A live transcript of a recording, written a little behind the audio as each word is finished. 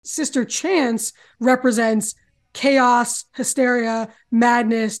Sister Chance represents chaos, hysteria,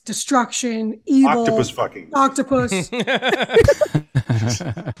 madness, destruction, evil, Octopus fucking. octopus.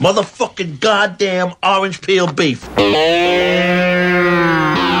 Motherfucking goddamn orange peel beef. All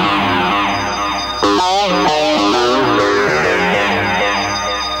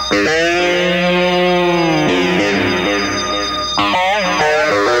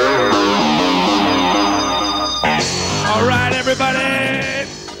right, everybody.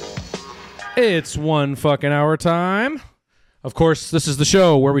 It's one fucking hour time. Of course, this is the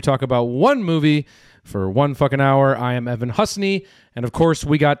show where we talk about one movie for one fucking hour. I am Evan Husney, and of course,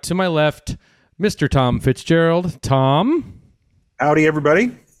 we got to my left, Mr. Tom Fitzgerald. Tom. Howdy,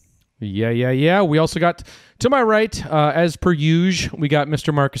 everybody. Yeah. We also got to my right, as per usual, we got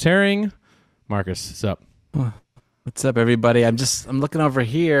Mr. Marcus Herring. Marcus, what's up? What's up, everybody? I'm looking over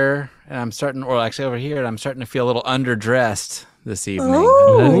here, and I'm starting to feel a little underdressed this evening.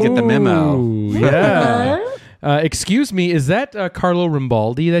 I didn't get the memo. Ooh, yeah. Excuse me, is that Carlo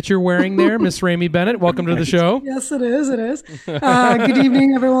Rimbaldi that you're wearing there, Miss Ramey Bennett? Welcome to the show. Yes, it is. It is. Good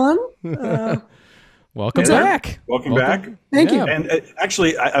evening, everyone. Welcome back. Welcome back. Thank you. And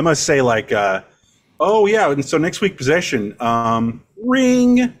actually, I must say, oh yeah, and so next week possession,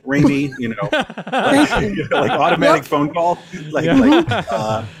 ring me, like automatic phone call,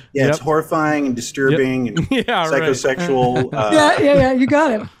 it's horrifying and disturbing and psychosexual. Yeah, you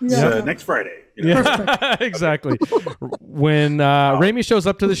got it. Next Friday. Yeah, exactly. When Ramey shows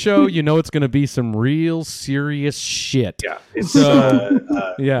up to the show, you know it's going to be some real serious shit. Yeah, it's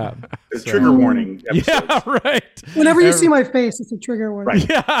trigger warning episodes. Yeah, right. Whenever you see my face, it's a trigger warning. Right.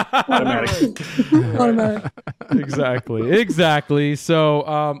 Yeah, Automatic. Exactly. So,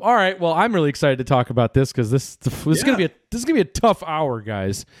 all right. Well, I'm really excited to talk about this because this is gonna be a tough hour,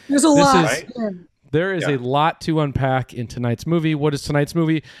 guys. There's a lot. There is a lot to unpack in tonight's movie. What is tonight's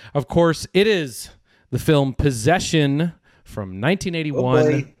movie? Of course, it is the film Possession from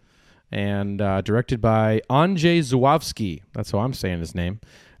 1981 and directed by Andrzej Żuławski. That's how I'm saying his name.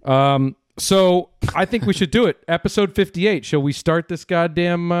 So I think we should do it. Episode 58. Shall we start this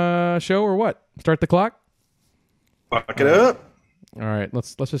goddamn show or what? Start the clock? Fuck it up. All right,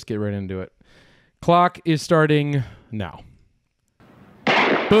 let's just get right into it. Clock is starting now.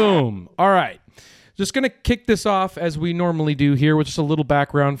 Boom. All right. Just going to kick this off as we normally do here with just a little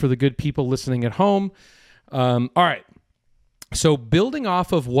background for the good people listening at home. All right. So building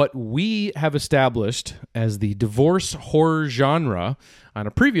off of what we have established as the divorce horror genre on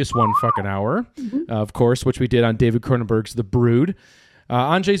a previous one fucking hour, of course, which we did on David Cronenberg's The Brood,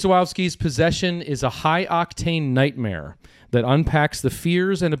 Andrzej Żuławski's Possession is a high-octane nightmare that unpacks the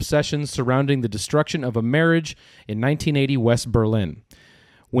fears and obsessions surrounding the destruction of a marriage in 1980 West Berlin.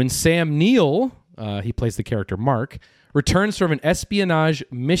 When Sam Neill, he plays the character Mark, returns from an espionage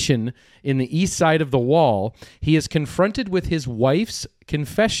mission in the east side of the wall, he is confronted with his wife's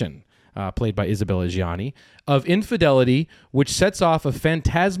confession, played by Isabella Gianni, of infidelity, which sets off a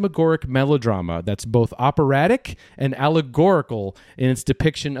phantasmagoric melodrama that's both operatic and allegorical in its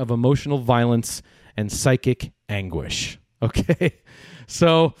depiction of emotional violence and psychic anguish. Okay,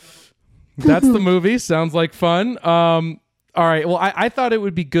 so that's the movie. Sounds like fun. All right, well, I thought it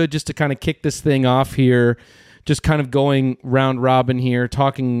would be good just to kind of kick this thing off here, just kind of going round robin here,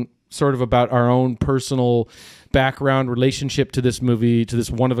 talking sort of about our own personal background, relationship to this movie, to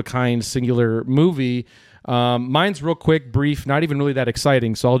this one-of-a-kind singular movie. Mine's real quick, brief, not even really that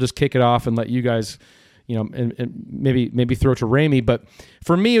exciting, so I'll just kick it off and let you guys, and maybe throw it to Ramey. But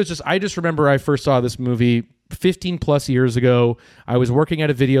for me, it was I just remember I first saw this movie 15 plus years ago. I was working at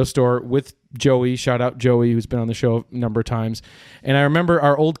a video store with Joey, shout out Joey, who's been on the show a number of times. And I remember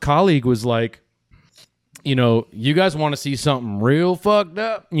our old colleague was like, you guys want to see something real fucked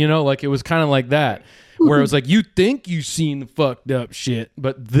up? Like it was kind of like that, where it was like, you think you've seen the fucked up shit,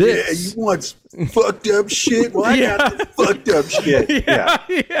 but this. Yeah, you want fucked up shit? Well, I got the fucked up shit. Yeah.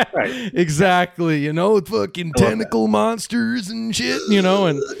 Right. Exactly. Fucking tentacle monsters and shit,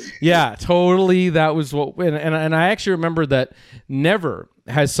 and yeah, totally. That was what, and I actually remember that never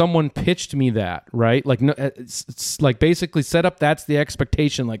has someone pitched me that, right? Like, no, it's like basically set up, that's the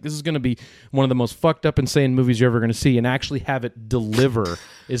expectation. Like, this is going to be one of the most fucked up, insane movies you're ever going to see, and actually have it deliver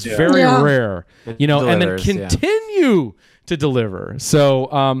is very rare, and then continue to deliver.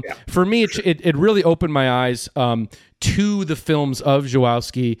 So for me, it really opened my eyes to the films of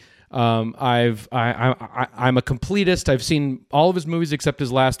Żuławski. I'm a completist. I've seen all of his movies except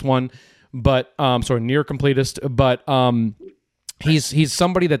his last one, but near completist. But He's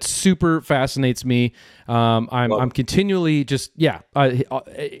somebody that super fascinates me. I'm continually just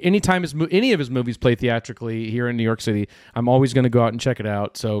anytime any of his movies play theatrically here in New York City, I'm always going to go out and check it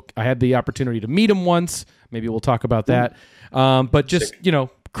out. So I had the opportunity to meet him once. Maybe we'll talk about that. But just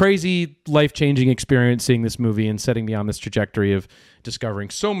crazy life-changing experience seeing this movie and setting me on this trajectory of discovering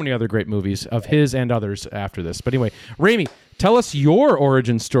so many other great movies of his and others after this. But anyway, Raimi, tell us your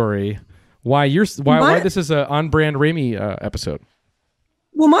origin story. Why this is a on-brand Raimi episode?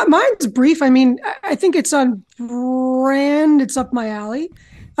 Well, mine's brief. I mean, I think it's on brand. It's up my alley.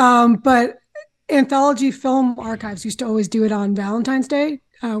 But Anthology Film Archives used to always do it on Valentine's Day.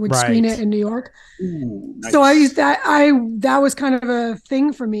 Would screen it in New York. Ooh, nice. So I used that. That was kind of a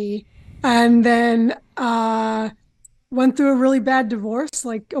thing for me. And then went through a really bad divorce,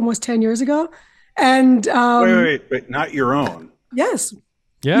 like almost 10 years ago. And wait, not your own. Yes.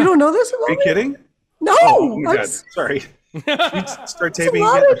 Yeah. You don't know this about Are you me? kidding? No. Oh my God. Sorry. You start taping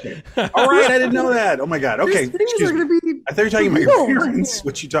again? Okay. All right, I didn't know that. Oh my God. Okay. These things are going to be. I thought you were talking about your parents,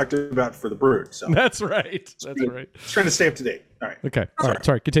 which you talked about for The Brood. So That's right. That's right. Just trying to stay up to date. All right. Okay. All right.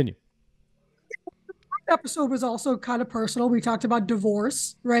 Sorry. Continue. Episode was also kind of personal. We talked about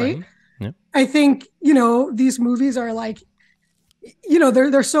divorce, right? Yeah. I think these movies are like,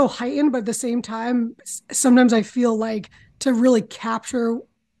 they're so heightened, but at the same time, sometimes I feel like to really capture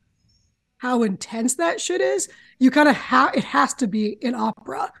how intense that shit is, you kind of it has to be an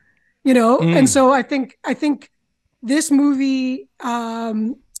opera, And so I think this movie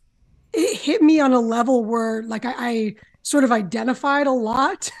it hit me on a level where like I sort of identified a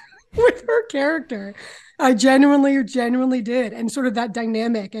lot with her character. I genuinely did. And sort of that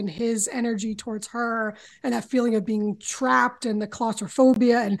dynamic and his energy towards her and that feeling of being trapped and the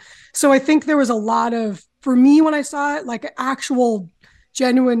claustrophobia. And so I think there was a lot of, for me when I saw it, like actual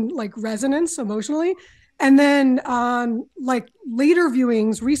genuine like resonance emotionally. And then on like later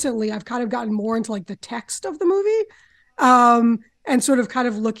viewings recently, I've kind of gotten more into like the text of the movie. And sort of kind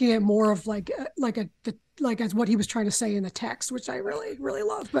of looking at more of like as what he was trying to say in the text, which I really, really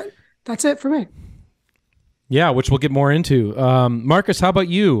love. But that's it for me. Yeah, which we'll get more into. Marcus, how about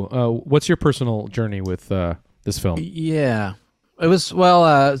you? What's your personal journey with this film? Yeah, it was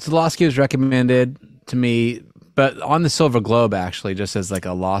Zulawski was recommended to me, but on the Silver Globe actually, just as like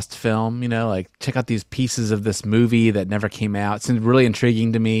a lost film. Like check out these pieces of this movie that never came out. It seemed really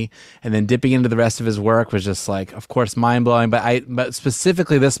intriguing to me, and then dipping into the rest of his work was just like, of course, mind blowing. But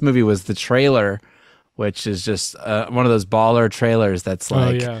specifically, this movie was the trailer, which is just one of those baller trailers that's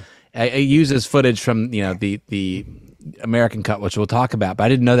like. Oh, yeah. It uses footage from the American cut, which we'll talk about, but I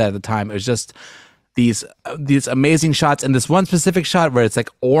didn't know that at the time. It was just these amazing shots, and this one specific shot where it's like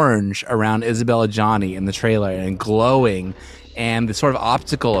orange around Isabella Johnny in the trailer and glowing, and the sort of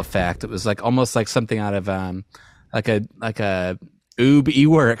optical effect. It was like almost like something out of like a Oob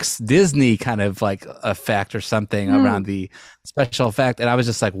Eworks Disney kind of like effect or something around the special effect, and I was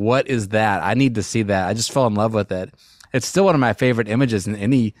just like, what is that? I need to see that. I just fell in love with it. It's still one of my favorite images in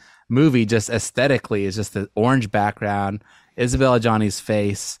any movie, just aesthetically, is just the orange background, Isabella Johnny's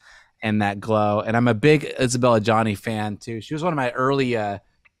face, and that glow. And I'm a big Isabella Johnny fan too. She was one of my early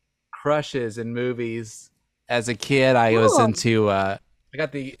crushes in movies. As a kid, I was into. I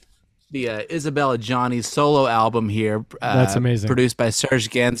got the Isabella Johnny solo album here. That's amazing. Produced by Serge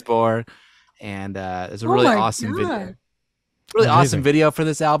Gainsbourg, and it's a really awesome video. Really amazing. Awesome video for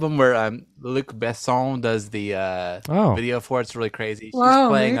this album where Luc Besson does the video for it. It's really crazy. She's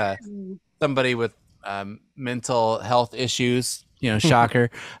playing somebody with mental health issues,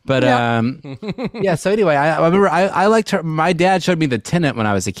 shocker. But yeah, so anyway, I remember I liked her. My dad showed me The Tenant when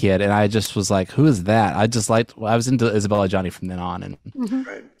I was a kid, and I just was like, who is that? I was into Isabella Johnny from then on. And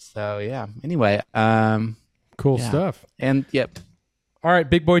so, yeah. Anyway. Cool stuff. And, yep. All right,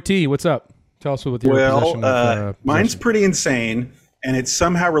 Big Boy T, what's up? Tell us what your possession of, mine's pretty insane, and it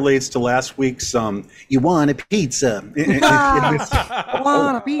somehow relates to last week's "You Want a Pizza,"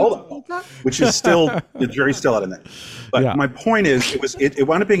 which is still the jury's still out in that. But my point is, it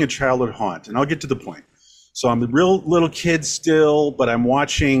wound up being a childhood haunt, and I'll get to the point. So I'm a real little kid still, but I'm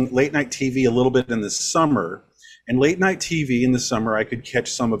watching late night TV a little bit in the summer. And late night TV in the summer, I could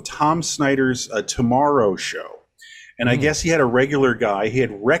catch some of Tom Snyder's Tomorrow Show. And I guess he had a regular guy. He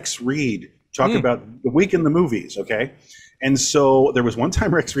had Rex Reed talk about the week in the movies, okay? And so there was one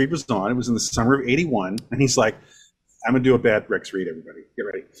time Rex Reed was on. It was in the summer of '81. And he's like, I'm going to do a bad Rex Reed, everybody. Get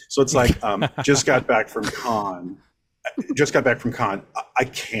ready. So it's like, just got back from Cannes. I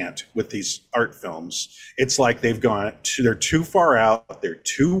can't with these art films. It's like they're too far out. They're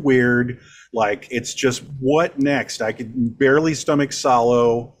too weird. Like, it's just, what next? I could barely stomach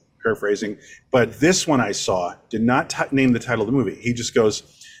Salo. paraphrasing. But this one I saw did not name the title of the movie. He just goes,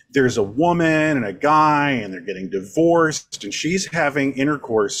 there's a woman and a guy, and they're getting divorced, and she's having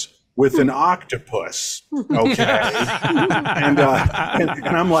intercourse with an octopus. Okay. and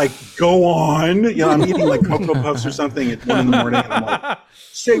I'm like, go on. You know, I'm eating like Cocoa Puffs or something at 1 a.m. and I'm like,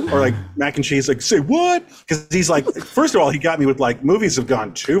 or like mac and cheese, like, say what? Because he's like, first of all, he got me with like, movies have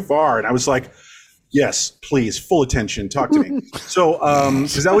gone too far. And I was like, yes, please, full attention, talk to me. So,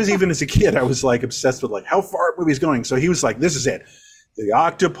 because I was, even as a kid, I was like obsessed with like how far a movie's going. So he was like, this is it. The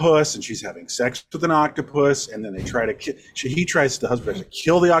octopus, and she's having sex with an octopus, and then they try to kill. The husband tries to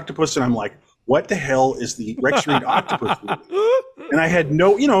kill the octopus, and I'm like, what the hell is the Rex Reed octopus movie? And I had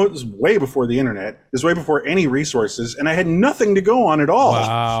no, it was way before the internet. It was way before any resources, and I had nothing to go on at all.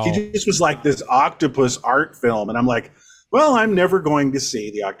 Wow. He just was like this octopus art film, and I'm like, well, I'm never going to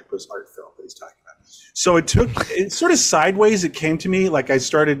see the octopus art film that he's talking about. So it sort of sideways, it came to me, like I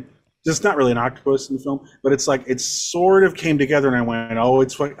started. It's not really an octopus in the film, but it's like it sort of came together, and I went, "Oh,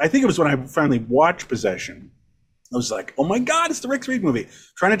 it's." I think it was when I finally watched Possession. I was like, "Oh my God, it's the Rex Reed movie!"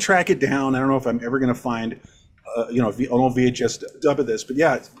 Trying to track it down. I don't know if I'm ever going to find, an old VHS dub of this, but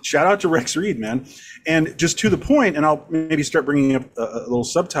yeah, shout out to Rex Reed, man. And just to the point, and I'll maybe start bringing up a little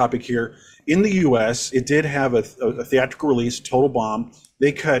subtopic here. In the U.S., it did have a theatrical release, total bomb.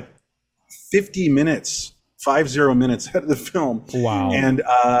 They cut 50 minutes. 50 minutes out of the film. Wow. And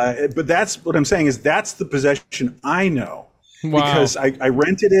but that's what I'm saying is that's the Possession I know. Wow. Because I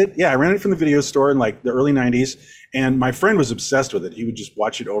rented it. Yeah, I rented it from the video store in like the early 90s, and my friend was obsessed with it. He would just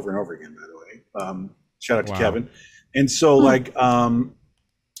watch it over and over again, by the way. Shout out to Kevin. And so and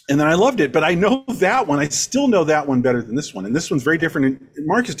then I loved it, but I know that one. I still know that one better than this one. And this one's very different. And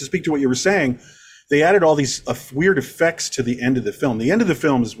Marcus, to speak to what you were saying, they added all these weird effects to the end of the film. The end of the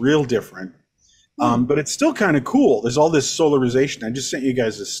film is real different. But it's still kind of cool. There's all this solarization. I just sent you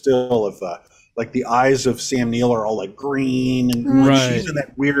guys a still of like the eyes of Sam Neill are all like green, and right. She's in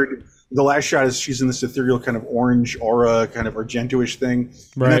that weird. The last shot is she's in this ethereal kind of orange aura, kind of Argento-ish thing.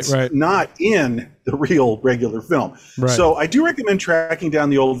 Right, and that's right. not in the real regular film. Right. So I do recommend tracking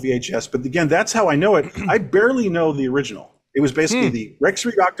down the old VHS. But again, that's how I know it. I barely know the original. It was basically the Rex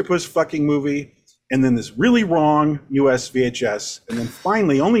Reed octopus fucking movie, and then this really wrong US VHS, and then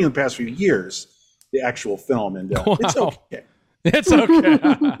finally, only in the past few years, the actual film, and it's okay. It's okay.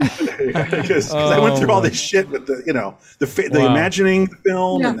 Because I went through all this shit with the imagining the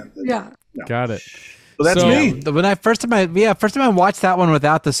film. Got it. So that's me. When first time I watched that one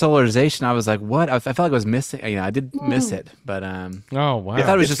without the solarization, I was like, what? I felt like I was missing. I did miss it, but oh wow, I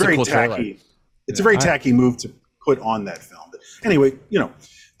thought it was just very a cool tacky. trailer. It's a very tacky move to put on that film. But anyway,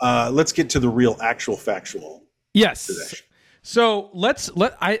 let's get to the real, actual, factual. Yes. Possession. So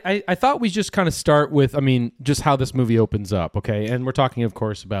I thought we just kind of start with, just how this movie opens up, okay? And we're talking, of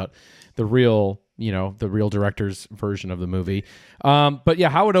course, about the real director's version of the movie. But yeah,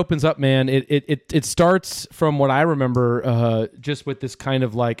 how it opens up, man, it starts from what I remember, just with this kind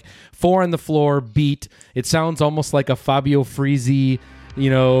of like 4 on the floor beat. It sounds almost like a Fabio Frizzi,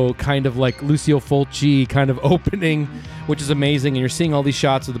 kind of like Lucio Fulci kind of opening, which is amazing. And you're seeing all these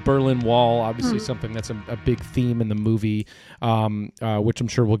shots of the Berlin Wall, obviously something that's a big theme in the movie, which I'm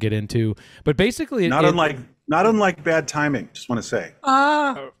sure we'll get into. But basically, not unlike Bad Timing. Just want to say,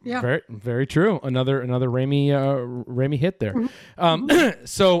 yeah, very, very true. Another Raimi hit there.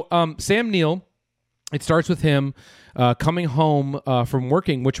 So Sam Neill, it starts with him coming home from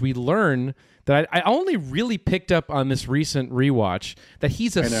working, which we learn that I only really picked up on this recent rewatch that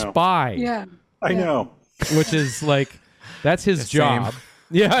he's a spy. Yeah, I know, which is like that's his job.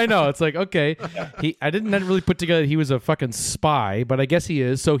 Yeah, I know. It's like, okay, I didn't really put together he was a fucking spy, but I guess he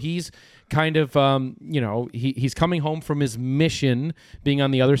is. So he's kind of, he's coming home from his mission, being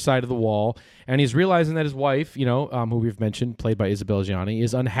on the other side of the wall, and he's realizing that his wife, who we've mentioned, played by Isabelle Gianni,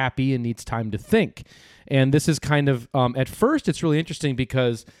 is unhappy and needs time to think. And this is kind of, at first, it's really interesting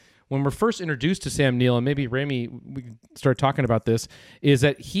because when we're first introduced to Sam Neill, and maybe Raimi, we can start talking about this, is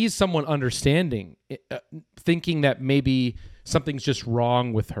that he's someone understanding, thinking that maybe something's just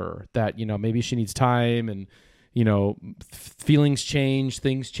wrong with her, that, maybe she needs time and, feelings change,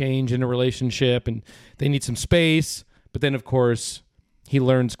 things change in a relationship and they need some space. But then, of course, he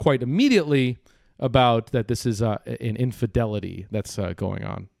learns quite immediately about that this is an infidelity that's going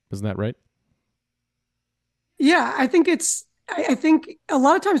on. Isn't that right? Yeah, I think I think a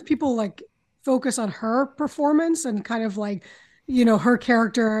lot of times people like focus on her performance and kind of like, her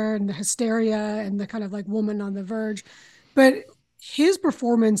character and the hysteria and the kind of like woman on the verge. But his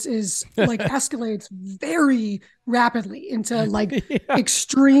performance is like escalates very rapidly into like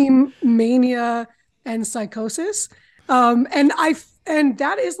extreme mania and psychosis. And and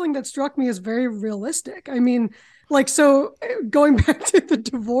that is something that struck me as very realistic. I mean, like, so going back to the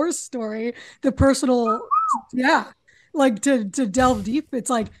divorce story, the personal, like to delve deep, it's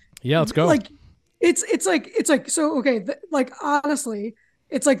like, yeah, let's go. Like, it's like, so, okay. Like, honestly,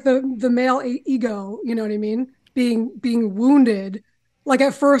 it's like the male ego, you know what I mean? Being wounded. Like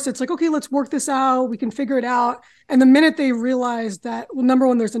at first it's like, okay, let's work this out. We can figure it out. And the minute they realize that, well, number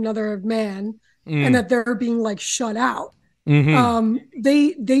one, there's another man and that they're being like shut out.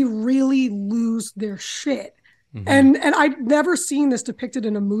 They really lose their shit. And I've never seen this depicted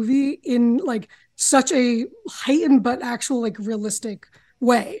in a movie in like such a heightened but actual like realistic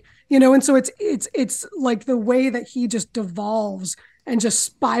way, you know. And so it's like the way that he just devolves and just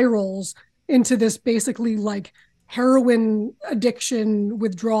spirals into this basically like heroin addiction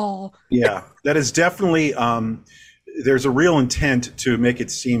withdrawal. Yeah, that is definitely there's a real intent to make it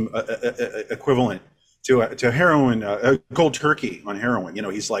seem equivalent to heroin, cold turkey on heroin. You know,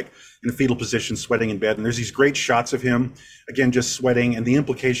 he's like in a fetal position, sweating in bed, and there's these great shots of him again just sweating, and the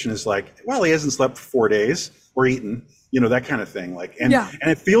implication is like, well, he hasn't slept for 4 days or eaten, you know, that kind of thing. Like, and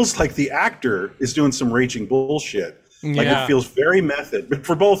it feels like the actor is doing some raging bullshit. Like it feels very method, but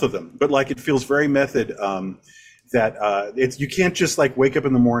for both of them. But like it feels very method. That it's, you can't just like wake up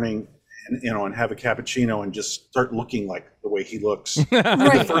in the morning and, you know, and have a cappuccino and just start looking like the way he looks. Right.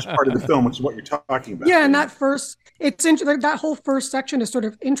 The first part of the film, which is what you're talking about. Yeah, and that whole first section is sort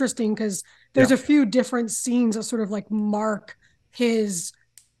of interesting because there's a few different scenes that sort of like mark his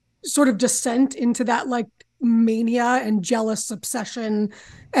sort of descent into that like mania and jealous obsession.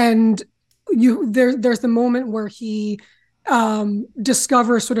 And there's the moment where he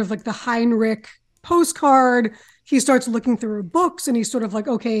discovers sort of like the Heinrich postcard. He starts looking through books and he's sort of like,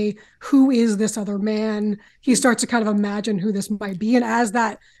 okay, who is this other man? He starts to kind of imagine who this might be. And as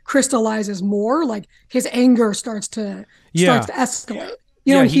that crystallizes more, like his anger starts to escalate.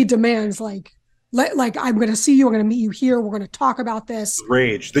 You know, he demands like I'm going to see you. I'm going to meet you here. We're going to talk about this.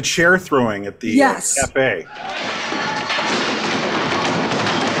 Rage. The chair throwing at the cafe.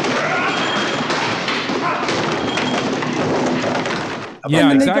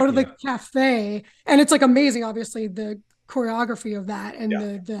 Yeah, and then they go to the cafe, and it's like amazing, obviously, the choreography of that and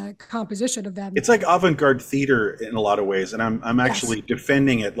the composition of that. It's like avant-garde theater in a lot of ways, and I'm actually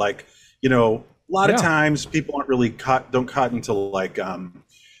defending it. Like, you know, a lot of times people aren't really don't caught into like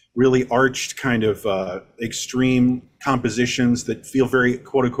really arched kind of extreme compositions that feel very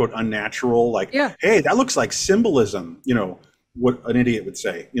quote unquote unnatural. Like, hey, that looks like symbolism, you know. What an idiot would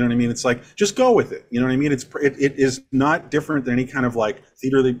say, you know what I mean? It's like, just go with it, you know what I mean? It is not different than any kind of like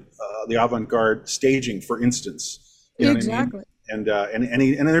theater, the avant-garde staging, for instance. You know what I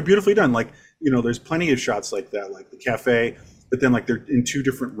mean? And they're beautifully done. Like, you know, there's plenty of shots like that, like the cafe, but then like they're in two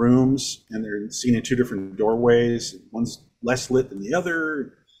different rooms and they're seen in two different doorways. One's less lit than the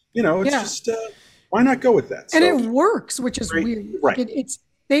other. You know, it's just why not go with that? And it works, which is weird. Right. Like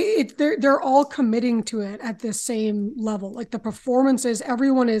they're all committing to it at the same level. Like the performances,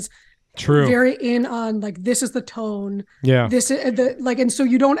 everyone is very in on like, this is the tone. Yeah. This is and so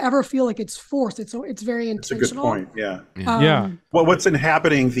you don't ever feel like it's forced. It's very intentional. That's a good point. Yeah. Well, what's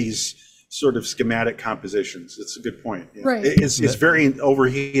inhabiting these sort of schematic compositions? It's a good point. Yeah. Right. It's very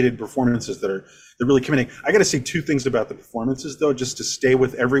overheated performances they're really committing. I got to say two things about the performances though, just to stay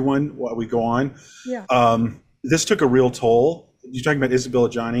with everyone while we go on. Yeah. This took a real toll. You're talking about Isabelle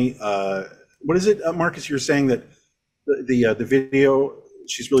Adjani. What is it, Marcus? You're saying that the video,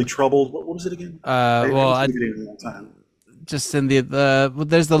 she's really troubled. What was it again? Just in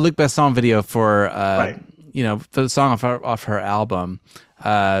there's the Luc Besson video for you know, for the song off her album,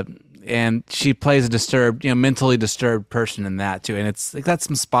 and she plays a disturbed, you know, mentally disturbed person in that too, and it's like that's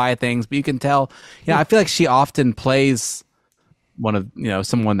some spy things, but you can tell. Yeah, I feel like she often plays one of, you know,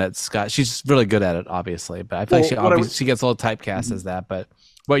 someone that's got, she's really good at it, obviously, but I feel like she gets a little typecast as that. But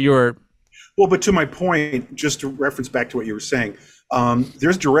but to my point, just to reference back to what you were saying,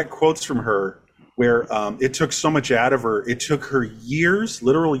 there's direct quotes from her where it took so much out of her. It took her years,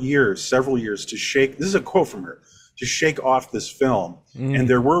 literal years, several years to shake. This is a quote from her, to shake off this film. And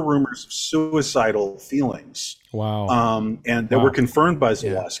there were rumors of suicidal feelings. Wow. And that were confirmed by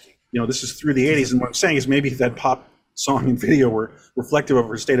Zalewski. You know, this is through the 80s. And what I'm saying is maybe that pop song and video were reflective of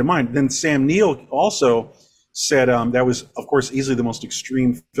her state of mind. Then Sam Neill also said that was, of course, easily the most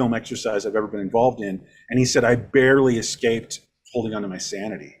extreme film exercise I've ever been involved in. And he said, I barely escaped holding on to my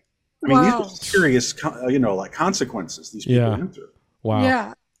sanity. I mean, these are serious, you know, like consequences these people went through.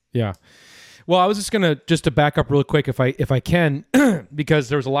 Wow. Yeah. Well, I was just to back up real quick, if I can, because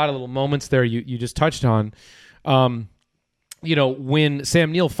there's a lot of little moments there you just touched on. You know, when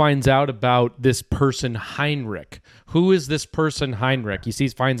Sam Neill finds out about this person, Heinrich, who is this person Heinrich? He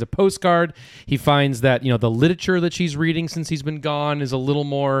finds a postcard. He finds that, the literature that she's reading since he's been gone is a little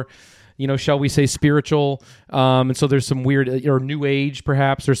more, shall we say, spiritual. And so there's some weird, or new age,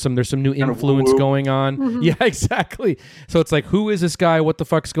 perhaps. There's some new influence going on. Mm-hmm. Yeah, exactly. So it's like, who is this guy? What the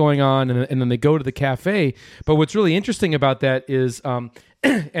fuck's going on? And then they go to the cafe. But what's really interesting about that is,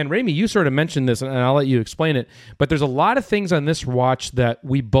 and Rami, you sort of mentioned this, and I'll let you explain it, but there's a lot of things on this watch that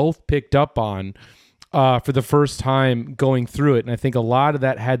we both picked up on for the first time going through it. And I think a lot of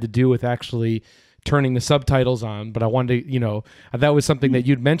that had to do with actually turning the subtitles on. But I wanted to, that was something that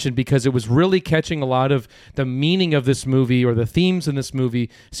you'd mentioned, because it was really catching a lot of the meaning of this movie, or the themes in this movie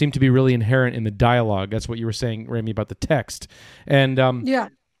seem to be really inherent in the dialogue. That's what you were saying, Rami, about the text. And yeah.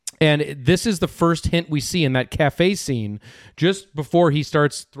 And this is the first hint we see in that cafe scene, just before he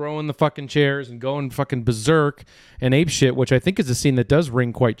starts throwing the fucking chairs and going fucking berserk and apeshit, which I think is a scene that does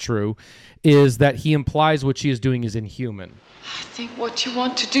ring quite true, is that he implies what she is doing is inhuman. I think what you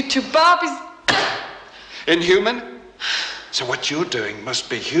want to do to Bob is... Inhuman? So what you're doing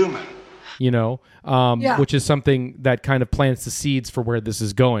must be human. Which is something that kind of plants the seeds for where this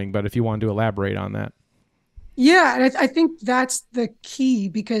is going. But if you want to elaborate on that. Yeah, and I think that's the key,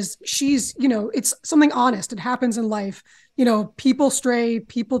 because she's, it's something honest. It happens in life. People stray,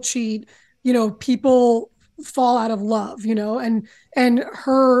 people cheat, people fall out of love, and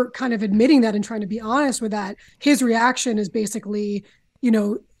her kind of admitting that and trying to be honest with that, his reaction is basically,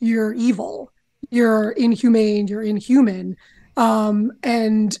 you're evil, you're inhumane, you're inhuman.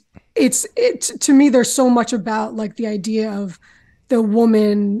 And it's to me, there's so much about like the idea of the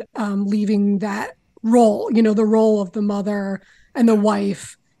woman leaving that role, the role of the mother and the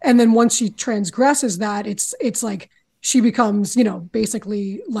wife. And then once she transgresses that, it's like she becomes,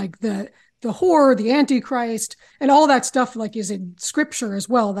 basically like the whore, the Antichrist, and all that stuff like is in scripture as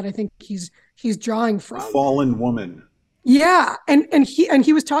well, that I think he's drawing from. Fallen woman. Yeah. And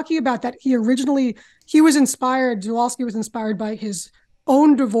he was talking about that. Zawalski was inspired by his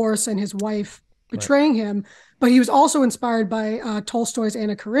own divorce and his wife betraying him, but he was also inspired by Tolstoy's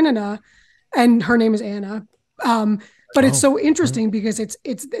Anna Karenina, and her name is Anna. But it's so interesting because it's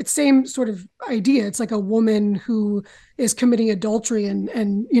same sort of idea. It's like a woman who is committing adultery,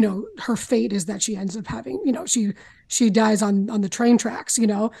 and her fate is that she ends up having, she dies on the train tracks,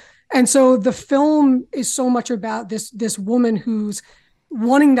 And so the film is so much about this woman who's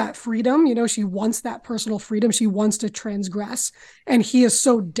wanting that freedom, she wants that personal freedom. She wants to transgress, and he is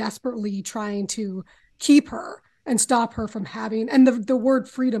so desperately trying to keep her and stop her from having, and the word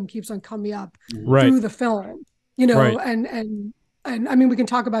freedom keeps on coming up through the film, and I mean, we can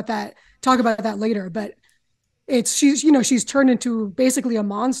talk about that later, but she's turned into basically a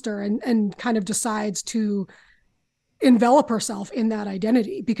monster, and kind of decides to envelop herself in that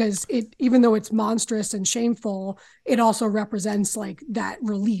identity, because even though it's monstrous and shameful, it also represents like that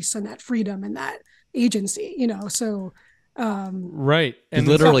release and that freedom and that agency, so right, and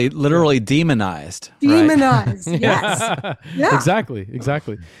literally demonized. Right? Yes. Yeah. Exactly.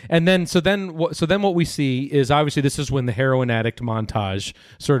 And then what we see is, obviously this is when the heroin addict montage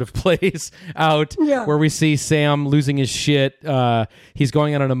sort of plays out, where we see Sam losing his shit. He's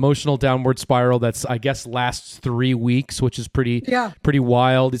going on an emotional downward spiral that's, I guess, lasts 3 weeks, which is pretty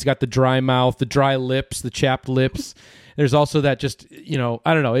wild. He's got the dry mouth, the dry lips, the chapped lips. There's also that just,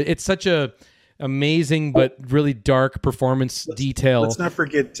 I don't know. It's such a amazing but really dark performance detail. Let's not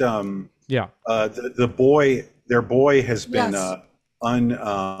forget their boy has been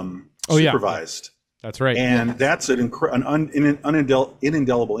unsupervised. That's right. And that's an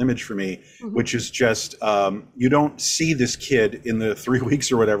indelible image for me, which is just you don't see this kid in the 3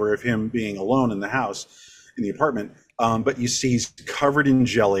 weeks or whatever of him being alone in the house, in the apartment, but you see he's covered in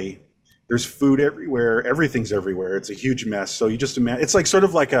jelly. There's food everywhere. Everything's everywhere. It's a huge mess. So you just imagine, it's like sort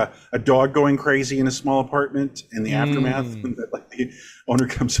of like a dog going crazy in a small apartment in the aftermath when the owner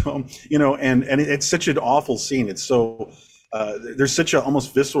comes home, and it's such an awful scene. It's so, there's such a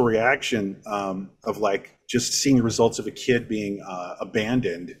almost visceral reaction of like just seeing the results of a kid being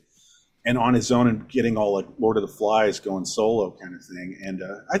abandoned and on his own and getting all like Lord of the Flies going solo kind of thing. And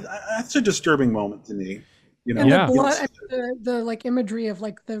that's a disturbing moment to me. And the blood, the like imagery of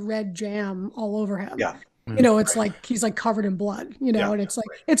like the red jam all over him. Yeah. It's like he's like covered in blood, and it's like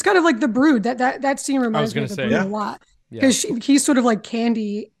it's kind of like The Brood. That scene reminds me of The Brood a lot, because he's sort of like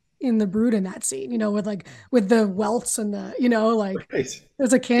Candy in The Brood in that scene, with the welts and the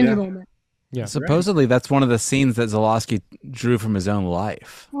there's a Candy moment. Yeah. Supposedly that's one of the scenes that Zawalski drew from his own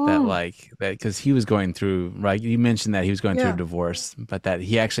life. That because he was going through, right? You mentioned that he was going through a divorce, but that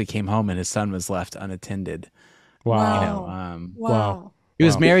he actually came home and his son was left unattended. Wow. Wow. He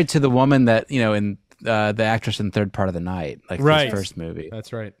was married to the woman that, in the actress in Third Part of the Night, like Right. his first movie.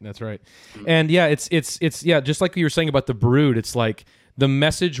 That's right. And yeah, it's yeah, just like you were saying about The Brood, it's like the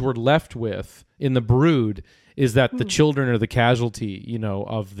message we're left with in The Brood is that the children are the casualty,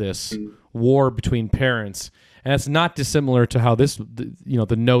 of this war between parents. And it's not dissimilar to how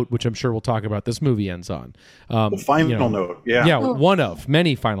the note, which I'm sure we'll talk about, this movie ends on. The final note, yeah. Yeah, one of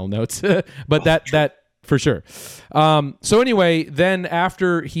many final notes, but that for sure. So anyway, then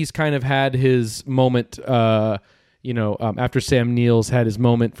after he's kind of had his moment, after Sam Neill's had his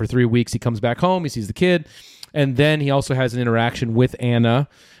moment for 3 weeks, he comes back home, he sees the kid, and then he also has an interaction with Anna.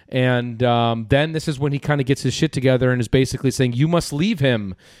 And then this is when he kind of gets his shit together and is basically saying, you must leave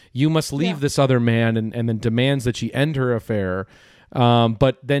him. You must leave this other man, and then demands that she end her affair.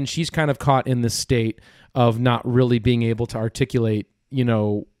 But then she's kind of caught in this state of not really being able to articulate,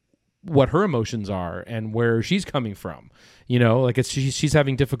 what her emotions are and where she's coming from. She's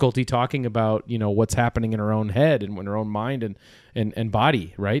having difficulty talking about, what's happening in her own head and in her own mind and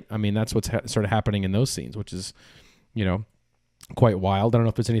body, right? I mean, that's what's sort of happening in those scenes, which is, quite wild. I don't know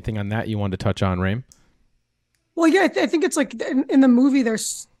if there's anything on that you wanted to touch on, Raim. Well, yeah, I think it's like in the movie,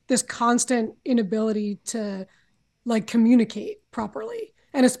 there's this constant inability to like communicate properly.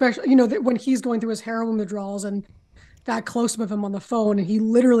 And especially, when he's going through his heroin withdrawals and that close of him on the phone and he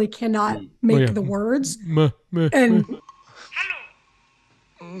literally cannot make the words. And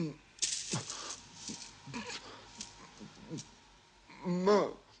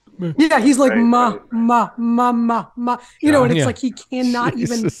yeah, he's like ma, and it's like he cannot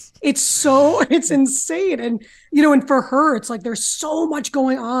even. It's insane, and and for her, it's like there's so much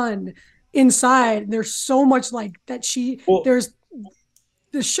going on inside. There's so much like that. There's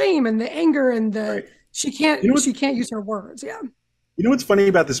the shame and the anger and the she can't use her words. Yeah. You know what's funny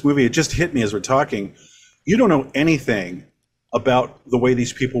about this movie? It just hit me as we're talking. You don't know anything about the way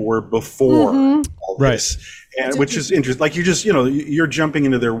these people were before all this, and which is interesting. Like you're jumping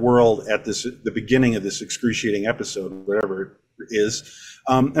into their world at the beginning of this excruciating episode, whatever it is,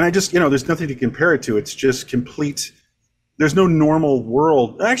 and I just there's nothing to compare it to. It's just complete. There's no normal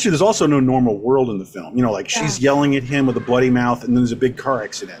world. Actually, there's also no normal world in the film. She's yelling at him with a bloody mouth, and then there's a big car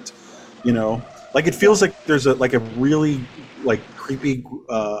accident. Like it feels like there's a really like creepy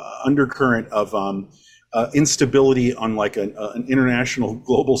undercurrent of instability on like an international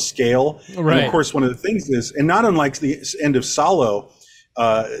global scale. Right. And of course, one of the things is, and not unlike the end of Salo,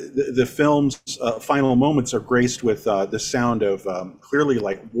 the film's final moments are graced with the sound of clearly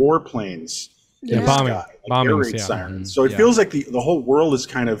like warplanes. Bombings, sirens. So it feels like the whole world is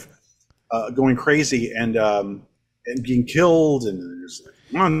kind of going crazy and being killed, and there's like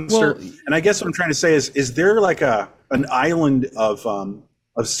monster. And I guess what I'm trying to say is there like an island of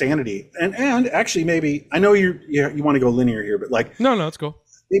sanity, and actually maybe I know you want to go linear here, but like no, it's cool.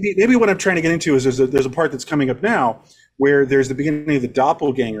 Maybe what I'm trying to get into is there's a part that's coming up now where there's the beginning of the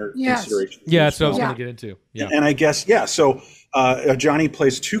doppelganger consideration. Yeah, that's what I was going to get into. Yeah, and I guess so Johnny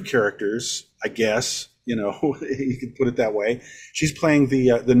plays two characters. I guess you could put it that way. She's playing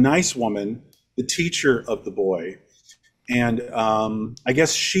the nice woman, the teacher of the boy. And I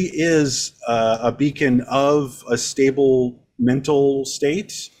guess she is a beacon of a stable mental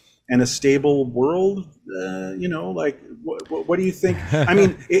state and a stable world. Like what do you think? I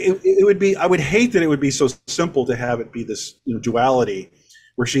mean, it would be. I would hate that it would be so simple to have it be this duality,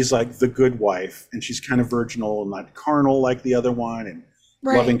 where she's like the good wife and she's kind of virginal and not carnal like the other one, and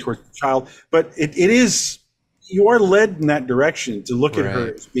loving towards the child. But it is, you are led in that direction to look at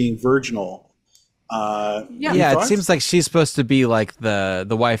her as being virginal. It seems like she's supposed to be like the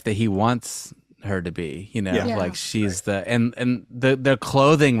wife that he wants her to be, like she's and the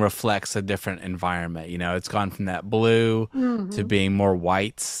clothing reflects a different environment. It's gone from that blue to being more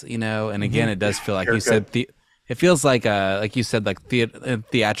whites, and again, it does feel like you said, it feels like you said, like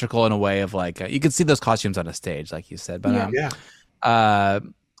theatrical in a way of like, you can see those costumes on a stage, like you said, but I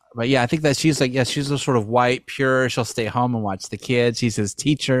think that she's like, she's a sort of white, pure, she'll stay home and watch the kids. She's his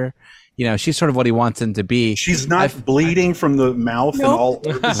teacher. She's sort of what he wants him to be. She's not bleeding from the mouth and all.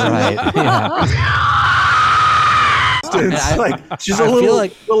 Right. It's like she's a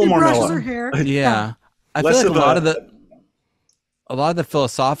little more mellow. Her hair. Yeah. I feel like a lot of the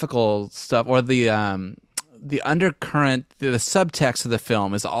philosophical stuff, or the undercurrent, the subtext of the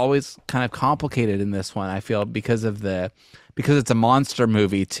film is always kind of complicated in this one. I feel because it's a monster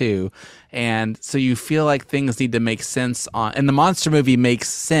movie too, and so you feel like things need to make sense and the monster movie makes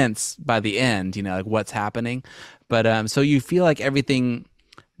sense by the end, like what's happening, but so you feel like everything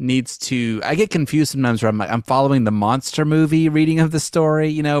needs to. I get confused sometimes where I'm following the monster movie reading of the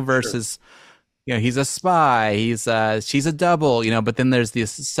story, versus you know, he's a spy, she's a double, you know, but then there's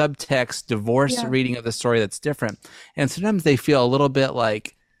this subtext divorce reading of the story that's different. And sometimes they feel a little bit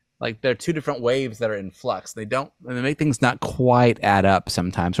like they're two different waves that are in flux. They make things not quite add up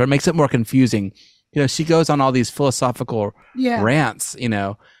sometimes, or it makes it more confusing. You know, she goes on all these philosophical rants, you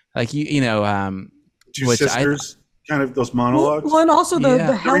know, like Two sisters, kind of those monologues. Well, and also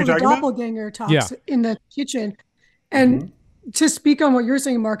the how the doppelganger talks in the kitchen. And to speak on what you're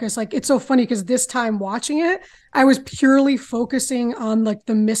saying, Marcus, like it's so funny because this time watching it, I was purely focusing on like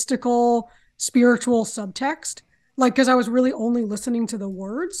the mystical, spiritual subtext, like because I was really only listening to the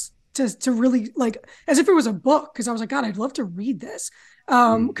words to really like as if it was a book. Because I was like, God, I'd love to read this.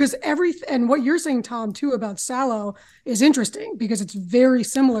 Because and what you're saying, Tom, too, about Salò is interesting because it's very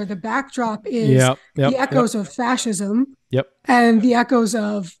similar. The backdrop is the echoes of fascism and the echoes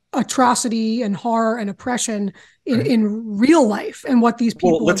of atrocity and horror and oppression in real life and what these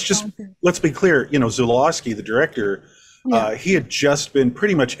people let's be clear. You know, Zulawski, the director, he had just been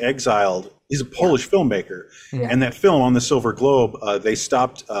pretty much exiled. He's a Polish filmmaker, and that film on the Silver Globe, they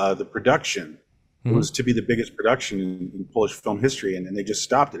stopped the production. It was to be the biggest production in Polish film history, and they just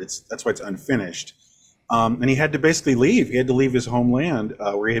stopped it. That's why it's unfinished. And he had to basically leave. He had to leave his homeland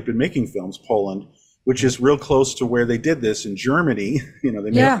where he had been making films, Poland, which is real close to where they did this in Germany. You know, they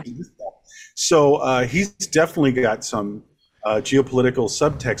made so he's definitely got some geopolitical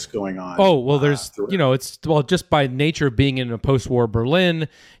subtext going on. Oh, well, there's, you know, it's, well, just by nature of being in a post-war Berlin,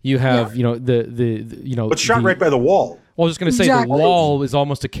 you have, you know, but shot right by the wall. Well, I was just going to say the wall is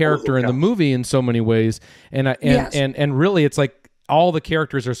almost a character in the movie in so many ways. And really it's like all the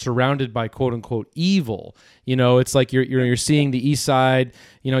characters are surrounded by quote unquote evil. You know, it's like you're seeing the east side,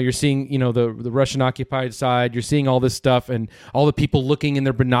 you know, you're seeing, you know, the Russian occupied side, you're seeing all this stuff and all the people looking in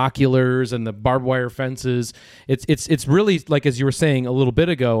their binoculars and the barbed wire fences. It's really like, as you were saying a little bit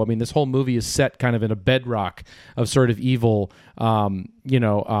ago, I mean, this whole movie is set kind of in a bedrock of sort of evil,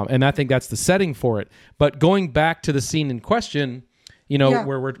 and I think that's the setting for it. But going back to the scene in question, you know,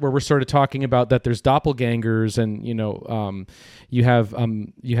 where we're sort of talking about that there's doppelgangers and, you know, you have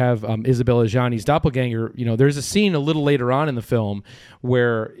Isabella Gianni's doppelganger. You know, there's a scene a little later on in the film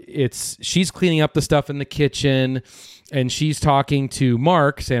where she's cleaning up the stuff in the kitchen and she's talking to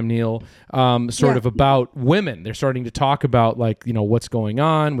Mark, Sam Neill, sort of about women. They're starting to talk about, like, you know, what's going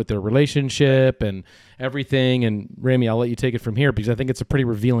on with their relationship and everything. And Rami, I'll let you take it from here because I think it's a pretty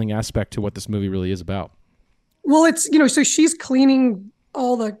revealing aspect to what this movie really is about. Well, it's, you know, so she's cleaning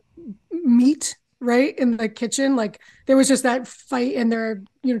all the meat, right, in the kitchen. Like there was just that fight and they're,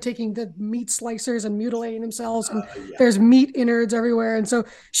 you know, taking the meat slicers and mutilating themselves and there's meat innards everywhere. And so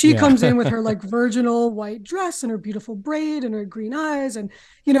she comes in with her like virginal white dress and her beautiful braid and her green eyes and,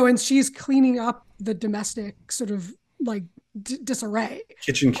 you know, and she's cleaning up the domestic sort of like disarray,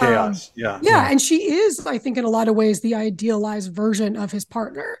 kitchen chaos. And she is, I think, in a lot of ways the idealized version of his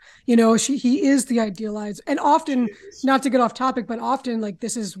partner. You know, he is the idealized, and often, not to get off topic, but often like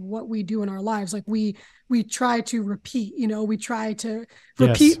this is what we do in our lives. Like we try to repeat, you know, we try to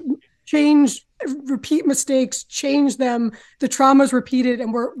repeat, change, repeat mistakes, change them. The trauma's repeated,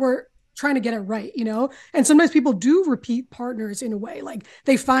 and we're trying to get it right, you know? And sometimes people do repeat partners in a way, like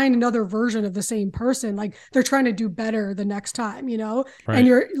they find another version of the same person, like they're trying to do better the next time, you know? Right. And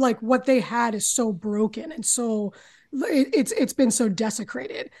you're like, what they had is so broken and so it's been so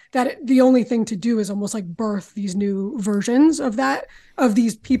desecrated that the only thing to do is almost like birth these new versions of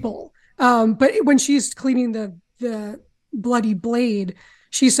these people. But when she's cleaning the bloody blade,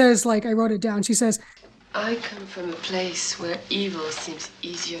 she says, like, I wrote it down, she says, I come from a place where evil seems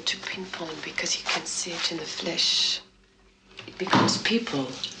easier to pinpoint because you can see it in the flesh. It becomes people,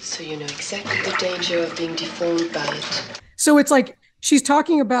 so you know exactly the danger of being deformed by it. So it's like she's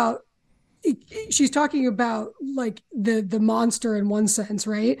talking about like the monster in one sense,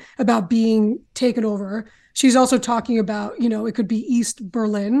 right? About being taken over. She's also talking about, you know, it could be East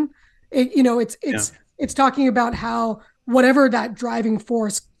Berlin. It's talking about how whatever that driving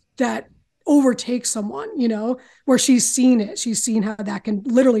force that overtake someone, you know, where she's seen how that can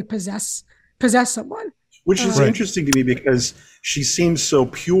literally possess someone, which is interesting to me because she seems so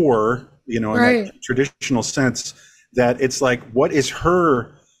pure, you know, in that traditional sense, that it's like, what is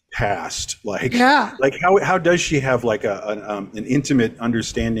her past like? Like how does she have like an intimate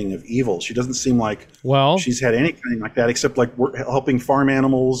understanding of evil? She doesn't seem like she's had anything like that except like we're helping farm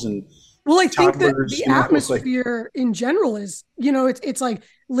animals and I think that the atmosphere in general is, you know, it's like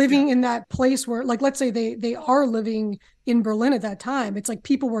living in that place where, like, let's say they are living in Berlin at that time. It's like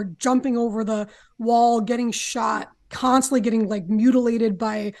people were jumping over the wall, getting shot, constantly getting like mutilated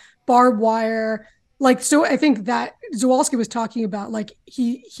by barbed wire, like, so I think that Zawalski was talking about, like,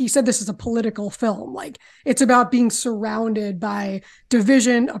 he said this is a political film. Like, it's about being surrounded by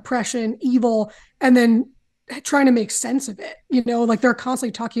division, oppression, evil, and then trying to make sense of it. You know, like they're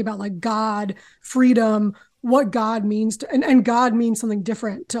constantly talking about like God, freedom, what God means to, and God means something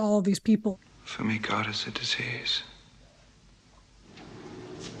different to all of these people. For me, God is a disease.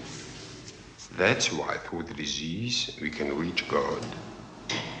 That's why through the disease we can reach God.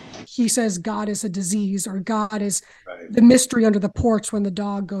 He says God is a disease, or God is the mystery under the porch when the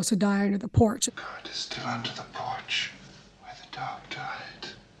dog goes to die under the porch. God is still under the porch where the dog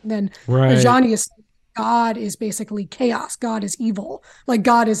died. And then Right. Ajani is, God is basically chaos. God is evil. Like,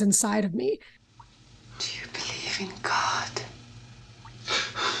 God is inside of me. Do you believe in God?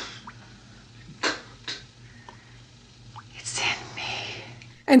 It's in me.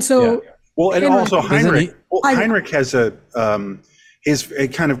 And so, well, and Heinrich- also Heinrich. Well, Heinrich- Heinrich has his a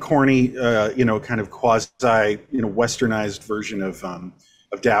kind of corny, kind of quasi, westernized version of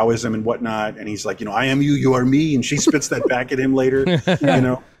Taoism and whatnot. And he's like, I am you, you are me, and she spits that back at him later.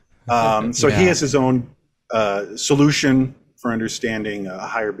 So he has his own solution for understanding a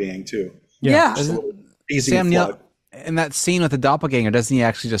higher being too. yeah. Easy Sam to Neill, flood. in that scene with the doppelganger, doesn't he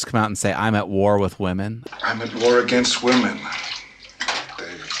actually just come out and say, "I'm at war with women"? I'm at war against women. They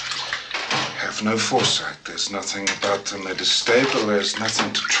have no foresight. There's nothing about them that is stable. There's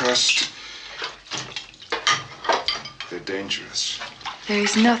nothing to trust. They're dangerous. There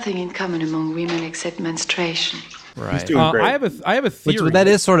is nothing in common among women except menstruation. He's Right. doing great. I have a theory. Which that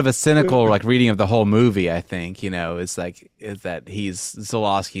is sort of a cynical like reading of the whole movie. I think is that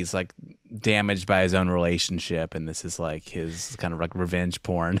Zulawski's like damaged by his own relationship, and this is like his kind of like revenge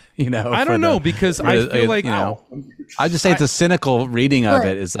porn. I don't know, because I feel like I just say it's a cynical reading of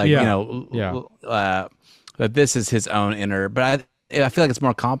it. It's like Yeah. that this is his own inner. But I feel like it's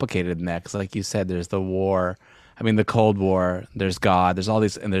more complicated than that because, like you said, there's the war. I mean, the Cold War. There's God. There's all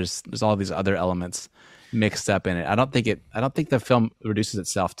these, and there's all these other elements mixed up in it. I don't think the film reduces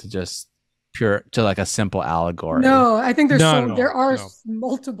itself to just to like a simple allegory. No, I think there are no.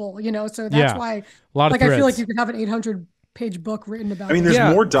 multiple, so that's Yeah. why, A lot of like, I feel like threads. you could have an 800-page book written about I mean, it.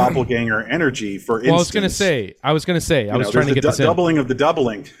 there's more doppelganger energy. For instance, Well, I was gonna say, I was trying to get this in. doubling of the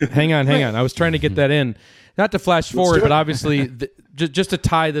doubling. Hang on. I was trying to get that in. Not to flash forward, do but it. obviously, just to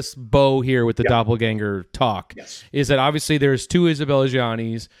tie this bow here with the doppelganger talk, is that obviously there's 2 Isabelle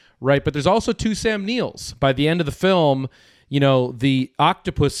Adjani's, right? But there's also 2 Sam Neil's. By the end of the film, the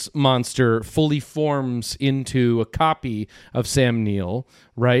octopus monster fully forms into a copy of Sam Neill,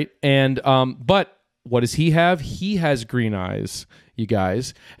 right? And but what does he have? He has green eyes, you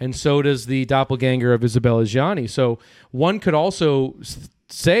guys, and so does the doppelganger of Isabelle Adjani. So one could also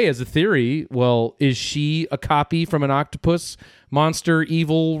say, as a theory, well, is she a copy from an octopus monster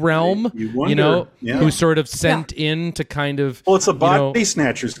evil realm? You wonder, who's sort of sent in to kind of. Well, it's a body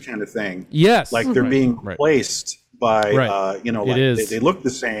snatchers kind of thing. Yes, like they're being placed by, It is. they look the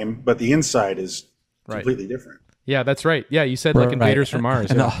same, but the inside is completely different. Yeah, that's right. Yeah, you said like Invaders from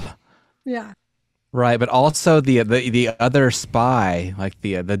Mars. Yeah. Right, but also the other spy, like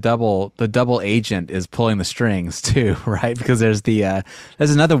the double agent, is pulling the strings too, right? Because there's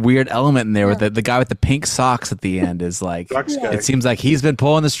another weird element in there with the guy with the pink socks at the end is like it seems like he's been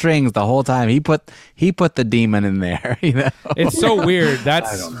pulling the strings the whole time. He put the demon in there, It's so weird.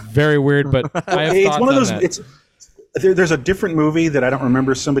 That's very weird, but I have It's thoughts one of on those. that. There's a different movie that I don't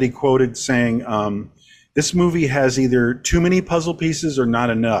remember. Somebody quoted saying, "This movie has either too many puzzle pieces or not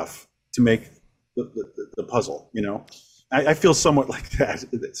enough to make the puzzle." I feel somewhat like that,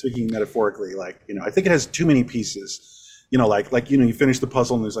 speaking metaphorically. Like, I think it has too many pieces. You finish the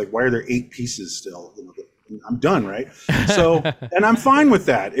puzzle and there's like, why are there 8 pieces still? I'm done, right? So, and I'm fine with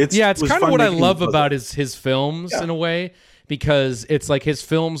that. It's kind of what I love about his films in a way, because it's like his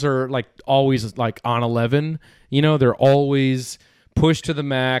films are like always like on 11. They're always pushed to the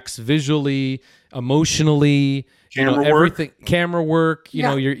max visually, emotionally. Everything, camera work. You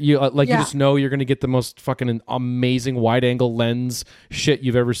just know you're going to get the most fucking amazing wide angle lens shit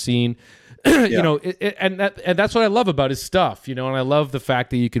you've ever seen. And that's what I love about his stuff. And I love the fact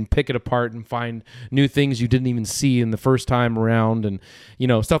that you can pick it apart and find new things you didn't even see in the first time around, and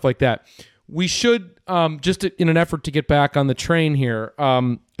stuff like that. We should just in an effort to get back on the train here.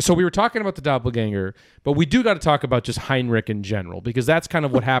 So we were talking about the doppelganger, but we do got to talk about just Heinrich in general, because that's kind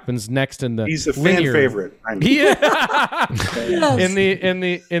of what happens next in the He's a linear, fan favorite. Yes.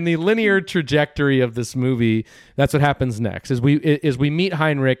 in the linear trajectory of this movie. That's what happens next is we meet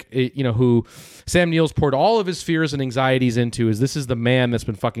Heinrich, who Sam Neill's poured all of his fears and anxieties into. This is the man that's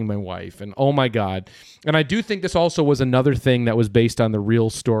been fucking my wife, and oh my god. And I do think this also was another thing that was based on the real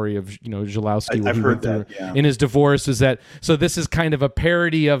story of Zalowski. I've heard that, yeah. In his divorce, is that so this is kind of a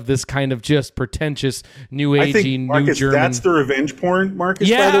parody of this kind of just pretentious new agey, I think, Marcus, new German. that's the revenge porn, Marcus,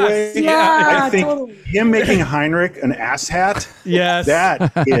 Yes! by the way. Yeah, I think totally. him making Heinrich an asshat, Yes.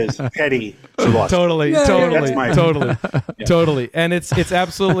 that is petty. Zalowski. Totally, Yeah, totally, that's totally, totally, and it's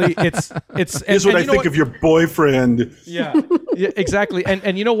absolutely it's. Here's what I think of your boyfriend. Yeah, exactly.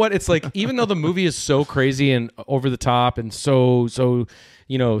 And you know what? It's like, even though the movie is so crazy and over the top and so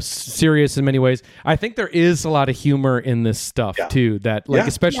serious in many ways, I think there is a lot of humor in this stuff too. That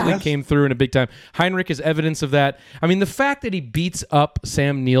especially came through in a big time. Heinrich is evidence of that. I mean, the fact that he beats up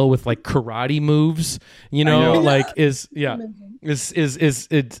Sam Neill with like karate moves, is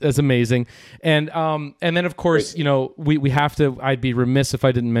amazing. And then of course, we have to. I'd be remiss if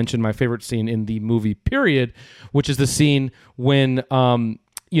I didn't mention my favorite scene in the movie period, which is the scene when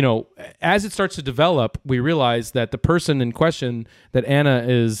as it starts to develop, we realize that the person in question that Anna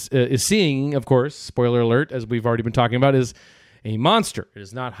is seeing, of course, spoiler alert, as we've already been talking about, is a monster. It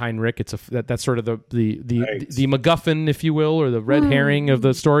is not Heinrich. It's that's sort of the MacGuffin, if you will, or the red herring of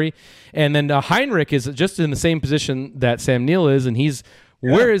the story. And then Heinrich is just in the same position that Sam Neill is, and he's.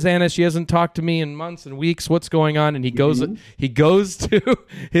 Yeah. Where is Anna? She hasn't talked to me in months and weeks. What's going on? And he goes to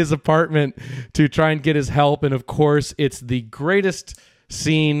his apartment to try and get his help. And of course, it's the greatest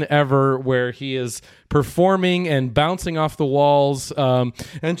scene ever, where he is performing and bouncing off the walls,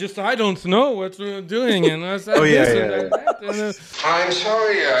 and just I don't know what we're doing, and I said I'm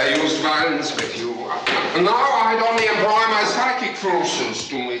sorry I used violence with you. Now I'd only employ my psychic forces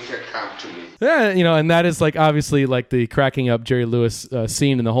to make her come to me. Yeah, and that is like obviously like the cracking up Jerry Lewis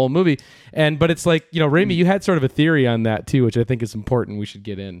scene in the whole movie, but it's like Raimi, you had sort of a theory on that too, which I think is important. We should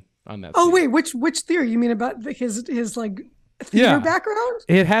get in on that. Oh wait, which theory you mean about his like theater background?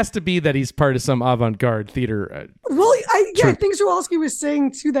 It has to be that he's part of some avant-garde theater. Well, I think Zalowski was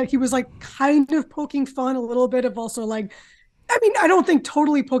saying too that he was like kind of poking fun a little bit of also like, I mean, I don't think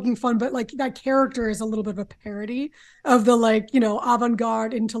totally poking fun, but like that character is a little bit of a parody of the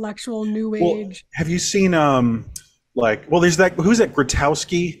avant-garde intellectual new age. Have you seen there's that, who's that,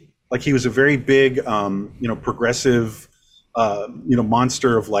 Grotowski? Like he was a very big progressive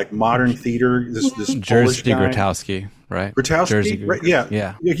monster of like modern theater. This Polish guy. Grotowski, right? Grotowski, Jerzy right?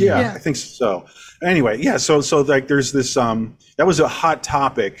 Yeah, I think so. Anyway, so like there's this that was a hot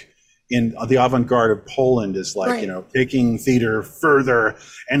topic in the avant-garde of Poland, is like taking theater further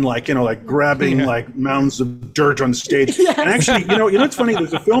and like grabbing like mounds of dirt on stage. Yes. And actually, it's funny.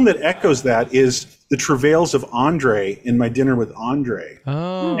 There's a film that echoes that, is The Travails of Andre in My Dinner with Andre.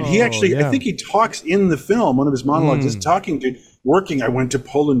 Oh, and he actually, I think he talks in the film, one of his monologues is talking to I went to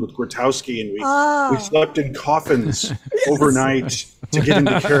Poland with Grotowski, and we slept in coffins overnight to get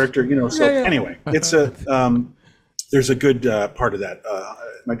into character. Anyway, it's there's a good part of that.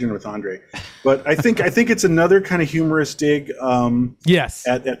 My Dinner with Andre, but I think it's another kind of humorous dig. Yes,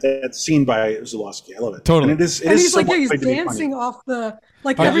 at that scene by Zalowski. I love it. Totally. And he's like he's dancing off the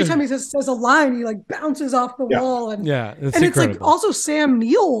every time he says a line, he like bounces off the wall, and it's like also Sam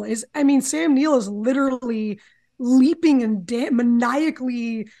Neill is literally leaping and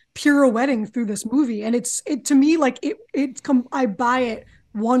maniacally pirouetting through this movie, and it to me like I buy it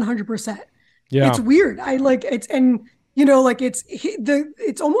 100%. Yeah, it's weird. I like it's and.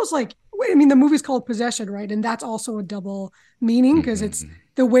 It's almost like, I mean, the movie's called Possession, right? And that's also a double meaning, because it's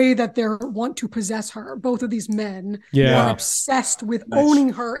the way that they want to possess her. Both of these men are obsessed with owning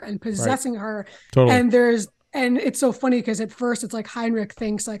her and possessing her. Totally. And it's so funny because at first it's like Heinrich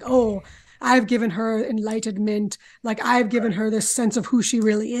thinks like, oh, I've given her enlightenment. Like I've given her this sense of who she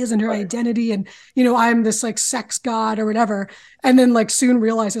really is and her identity. And, I'm this like sex god or whatever. And then like soon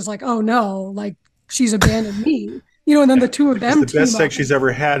realizes like, oh no, like she's abandoned me. And then the two of them. The best sex she's ever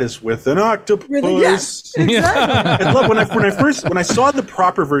had is with an octopus. Yes, exactly. I love when I saw the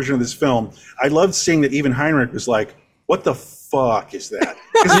proper version of this film, I loved seeing that even Heinrich was like, "What the fuck is that?"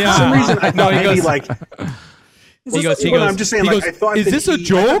 Because for some reason I thought maybe like. He goes. I'm just saying. Like, I thought, is this a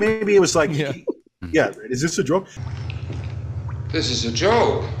joke? Maybe it was like, is this a joke? This is a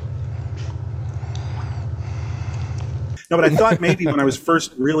joke. No, but I thought maybe when I was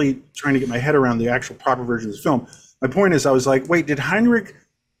first really trying to get my head around the actual proper version of this film. My point is, I was like, wait, did Heinrich,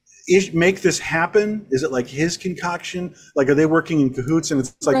 make this happen? Is it like his concoction? Like, are they working in cahoots? And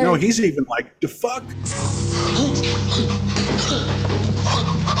it's like, Right. no, he's even like, the fuck?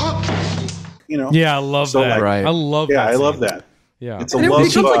 You know? Yeah, I love So, that. like, Right. I love Yeah, that. I love scene. that. Yeah. It's a And it love.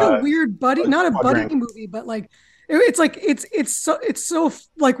 becomes like a weird buddy, not a buddy quadrangle. movie, but like it's like it's so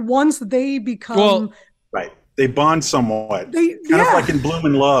like once they become Well, Right. They bond somewhat. they Kind of like in Bloom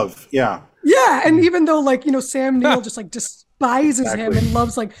and Love. Yeah. yeah, and even though like Sam Neill just like despises him Exactly. and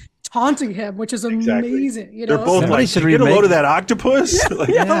loves like taunting him, which is Exactly. amazing. You They're know, both Somebody like, should "You get a remake- load of that octopus? Like,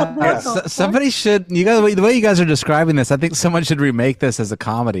 yeah, what yeah. the fuck? Somebody should. You guys, the way you guys are describing this, I think someone should remake this as a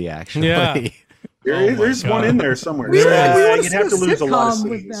comedy. Actually, Yeah. There's one in there somewhere. We, Yeah, we want to you'd see have to lose a lot of sitcom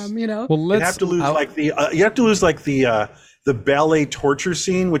with scenes. them, you know. well, You'd let's have to lose like the ballet torture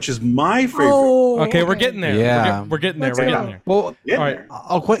scene, which is my favorite. Oh, Okay, we're getting there. Yeah. We're getting there. Let's We're go. getting there. Well, Get All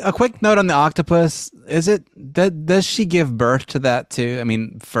right. there. a quick note on the octopus. Is it does she give birth to that too? I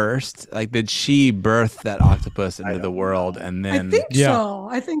mean, first, like, did she birth that octopus into the world, and I then think Yeah. so.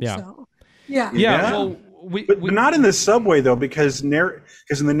 I think Yeah. so. Yeah. Yeah. Yeah. Well, But not in the subway though, because in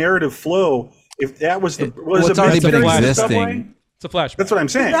the narrative flow, if that was the Well, it's already been in the existing. subway? it's a flashback. That's what I'm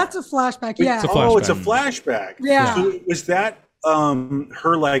saying. That's a flashback. Yeah. It's a Oh, it's a flashback. flashback. Yeah. So was that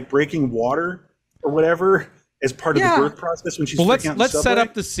her like breaking water or whatever as part of Yeah. the birth process when she's Well, freaking out in the let's set subway?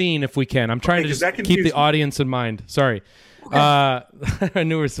 up the scene if we can. I'm trying Okay, to 'cause just that keep confused the me. audience in mind. Sorry. I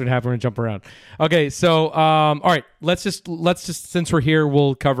knew it was going to happen and jump around. Okay, so all right, let's just since we're here,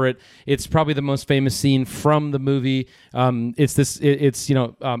 we'll cover it. It's probably the most famous scene from the movie. It's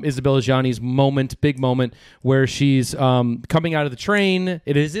Isabella Gianni's big moment where she's coming out of the train.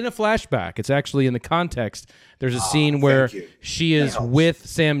 It is in a flashback. It's actually in the context. There's a scene where you. she is with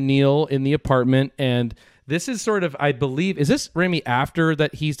Sam Neill in the apartment, and this is sort of, I believe, is this Remy after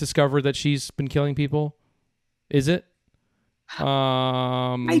that he's discovered that she's been killing people? Is it?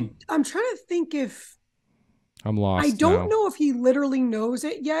 I'm trying to think if I'm lost. I don't now. know if he literally knows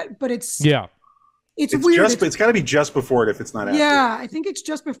it yet, but it's Yeah. it's It's weird. it's got to be just before it if it's not after. Yeah, I think it's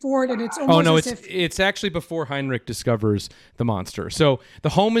just before it, and it's almost Oh no, as it's if it's actually before Heinrich discovers the monster. So the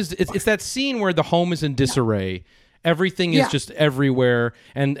home is it's that scene where the home is in disarray. Everything is Yeah. just everywhere,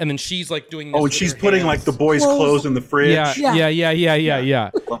 and then she's like doing. This Oh, and with she's her putting hands. like the boys' Clothes. clothes in the fridge. Yeah.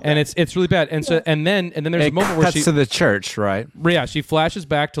 And it's really bad. And so and then there's a it moment where cuts she to the church, right? she flashes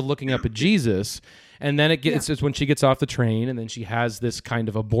back to looking up at Jesus, and then it's when she gets off the train, and then she has this kind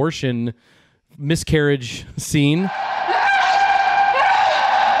of abortion miscarriage scene.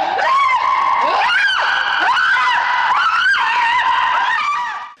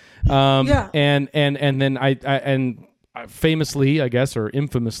 Yeah. And then I famously, I guess, or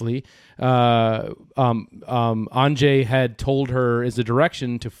infamously, Anjay had told her as a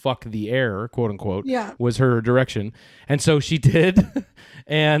direction to fuck the air, quote unquote. Yeah. Was her direction, and so she did.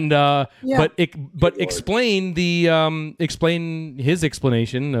 And but explain his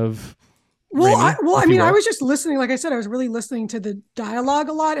explanation of. Well, Raimi, I if you mean, I will. was just listening. Like I said, I was really listening to the dialogue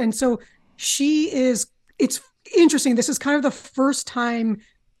a lot, and so it's interesting. This is kind of the first time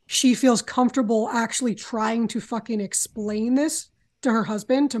she feels comfortable actually trying to fucking explain this to her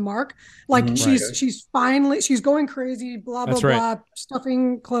husband, to Mark. Like she's going crazy, blah blah That's right. blah,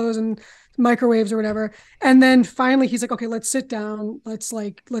 stuffing clothes and microwaves or whatever, and then finally he's like, okay, let's sit down, let's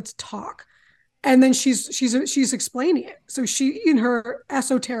talk. And then she's explaining it. So she, in her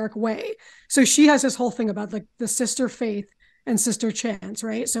esoteric way. So she has this whole thing about like the sister Faith and sister Chance,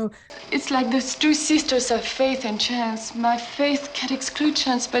 right? So It's like the two sisters of faith and chance. My faith can exclude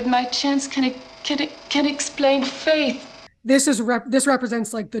chance, but my chance can explain faith. this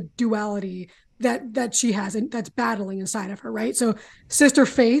represents like the duality that she has and that's battling inside of her, right? So sister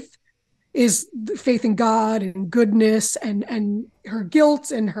Faith is the faith in God and goodness and her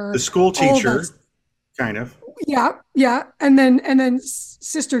guilt and her The school all of teacher, that. kind of. Yeah. And then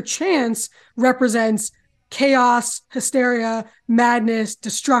Sister Chance represents chaos, hysteria, madness,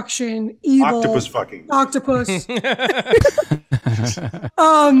 destruction, evil, Octopus fucking. octopus.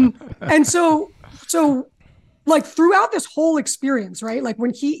 And so like throughout this whole experience, right? Like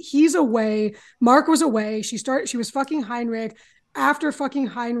when he's away, Mark was away, she was fucking Heinrich. After fucking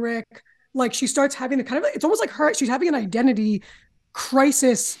Heinrich, like she starts having the kind of, it's almost like she's having an identity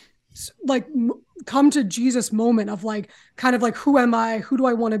crisis, like come to Jesus moment of like, kind of like, who am I? Who do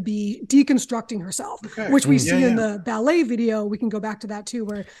I want to be? Deconstructing herself, which we see in the ballet video. We can go back to that too,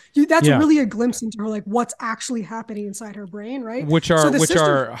 where that's really a glimpse into her, like what's actually happening inside her brain, right? Which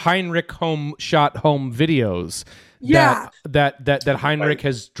are Heinrich home videos. Yeah. That Heinrich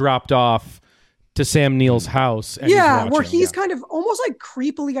has dropped off to Sam Neill's house. And yeah, where watching, he's kind of almost like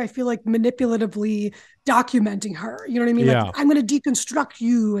creepily, I feel like manipulatively documenting her. You know what I mean? Yeah. Like, I'm going to deconstruct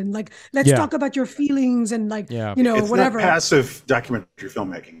you and like, let's talk about your feelings and like, you know, it's whatever. Not passive documentary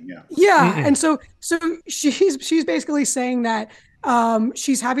filmmaking. Yeah. Yeah. And so she's basically saying that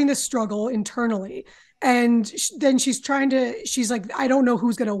she's having this struggle internally. And then she's like, I don't know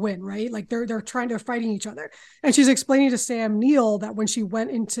who's going to win, right? Like they're fighting each other. And she's explaining to Sam Neill that when she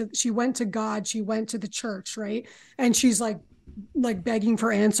went to God, she went to the church, right? And she's like begging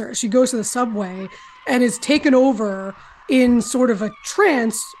for answers. She goes to the subway and is taken over in sort of a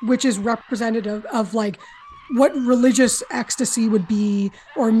trance, which is representative of like what religious ecstasy would be,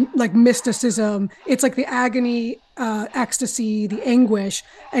 or like mysticism. It's like the agony, ecstasy, the anguish,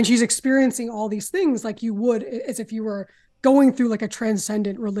 and she's experiencing all these things like you would as if you were going through like a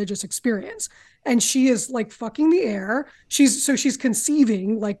transcendent religious experience. And she is like fucking the air. She's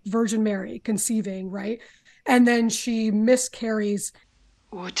conceiving, like Virgin Mary conceiving, right? And then she miscarries.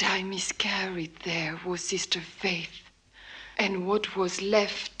 What I miscarried there was Sister Faith, and what was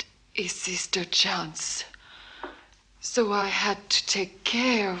left is Sister Chance. So I had to take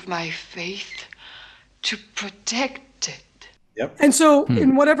care of my faith to protect it. Yep. And so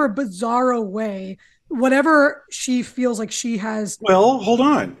in whatever bizarro way, whatever she feels like she has. Well, hold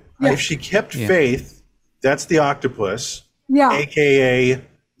on. Yeah. If she kept faith, that's the octopus. Yeah. AKA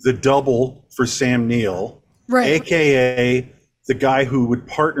the double for Sam Neill. Right. AKA the guy who would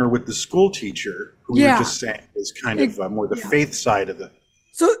partner with the school teacher, who we were just saying is kind of more the faith side of the.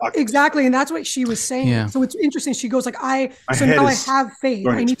 So exactly, and that's what she was saying. Yeah. So it's interesting. She goes like, I have faith.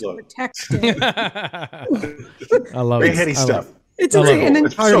 I need to protect it. I love Very it. heady stuff. It's insane. And then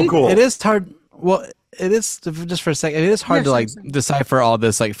it's so cool. It is hard. Well, it is, just for a second, it is hard to like decipher all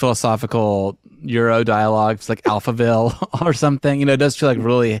this like philosophical Euro dialogues like Alphaville or something. You know, it does feel like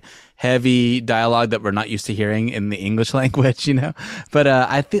really heavy dialogue that we're not used to hearing in the English language, you know. But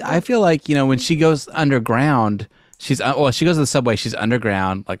I feel like, you know, when she goes underground, she goes to the subway, she's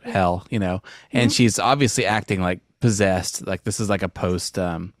underground like hell, you know, and she's obviously acting like possessed. Like this is like a post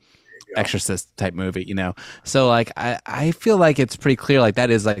Exorcist type movie, you know. So like I feel like it's pretty clear like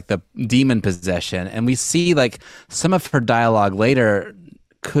that is like the demon possession, and we see like some of her dialogue later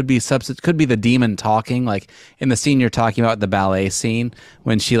could be the demon talking, like in the scene you're talking about, the ballet scene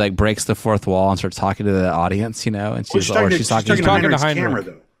when she like breaks the fourth wall and starts talking to the audience, you know, and she's talking to Heinrich camera,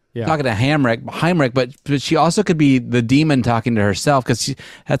 though. Yeah. Talking to Heinrich, but she also could be the demon talking to herself, because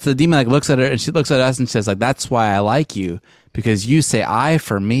that's the demon like looks at her and she looks at us and says like, that's why I like you, because you say I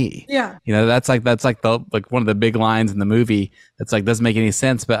for me. Yeah. You know, that's like the like one of the big lines in the movie that's like doesn't make any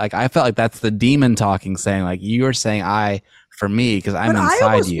sense, but like I felt like that's the demon talking, saying like you're saying I for me because I'm inside you.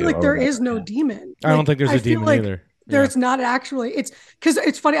 I almost feel like there is no demon. I don't think there's a demon either. There's not actually. It's because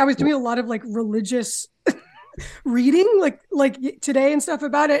it's funny. I was doing a lot of like religious reading like today and stuff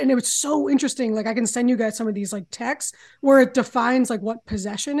about it, and it was so interesting. Like I can send you guys some of these like texts where it defines like what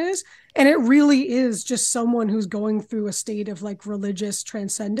possession is, and it really is just someone who's going through a state of like religious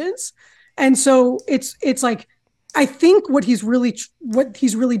transcendence. And so it's like I think what he's really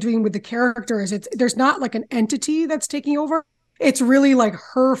doing with the character is there's not like an entity that's taking over. It's really like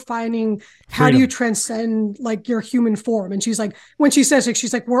her finding how do you transcend like your human form. And she's like, when she says it,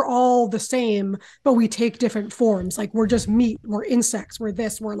 she's like, we're all the same, but we take different forms. Like we're just meat, we're insects, we're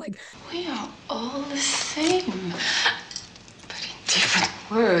this, we're like. We are all the same, but in different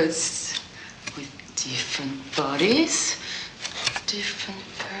words, with different bodies, different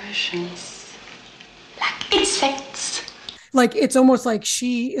versions, like insects. Like it's almost like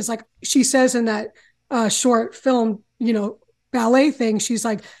she says in that short film, you know, ballet thing, she's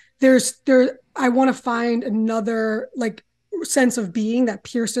like, I want to find another like sense of being that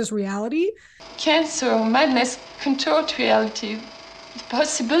pierces reality. Cancer or madness contort reality. The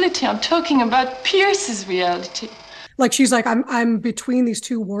possibility I'm talking about pierces reality. Like she's like, I'm between these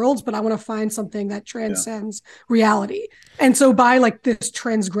two worlds, but I want to find something that transcends reality. And so by like this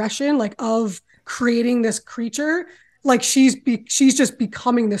transgression, like of creating this creature, like she's just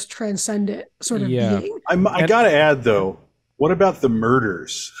becoming this transcendent sort of being. I gotta add though, what about the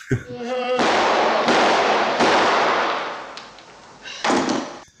murders?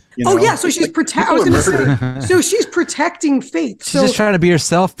 So she's so she's protecting Faith. She's just trying to be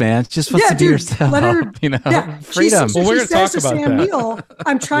herself, man. She just wants to be herself. Let her, you know, freedom. Well, we're going to talk about Sam that. Neill,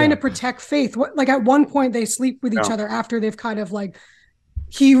 I'm trying to protect Faith. Like at one point they sleep with each other after they've kind of like,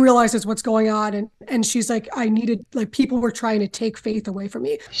 he realizes what's going on, and she's like, I needed, like, people were trying to take Faith away from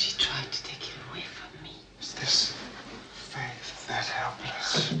me. She tried to take it away from me. Is this Faith that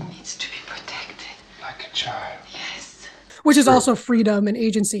helpless? It needs to be protected. Like a child? Yes. which is also freedom and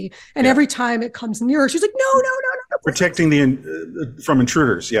agency. And every time it comes near her, she's like, no. Protecting from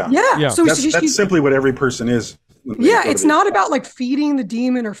intruders. Yeah. Yeah. So that's simply what every person is. It's not about like feeding the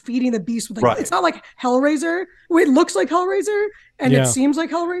demon or feeding the beast with like, it's not like Hellraiser. It looks like Hellraiser and it seems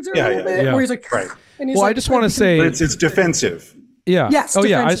like Hellraiser a little bit. Where he's like, and he's I just want to say, but it's defensive. Yeah. Yes. Oh,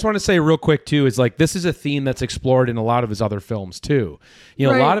 yeah. I just want to say real quick too is like this is a theme that's explored in a lot of his other films too. You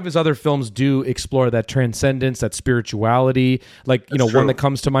know, a lot of his other films do explore that transcendence, that spirituality. Like one that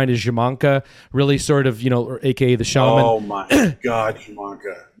comes to mind is Jamanka, really sort of or AKA the shaman. Oh my God,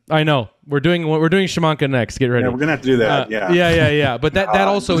 Jamanka. I know we're doing Shamanka next. Get ready. Yeah, we're gonna have to do that. Yeah. But that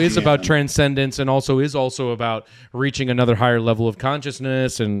also is about transcendence, and is also about reaching another higher level of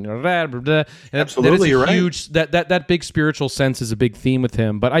consciousness, and absolutely, you're huge. Right. That big spiritual sense is a big theme with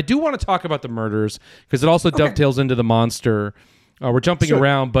him. But I do want to talk about the murders because it also dovetails into the monster. We're jumping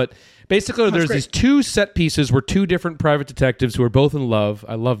around, but basically there's these two set pieces where two different private detectives who are both in love.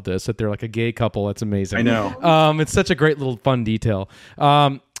 I love this, that they're like a gay couple. That's amazing. I know. It's such a great little fun detail.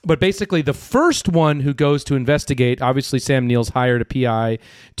 But basically, the first one who goes to investigate, obviously Sam Neill's hired a PI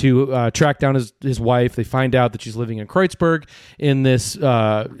to track down his wife. They find out that she's living in Kreuzberg in this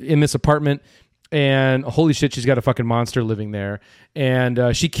apartment. And holy shit, she's got a fucking monster living there.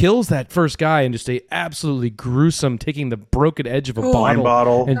 And she kills that first guy and just a absolutely gruesome, taking the broken edge of a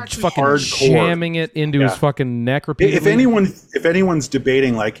bottle and fucking jamming it into his fucking neck repeatedly. If anyone's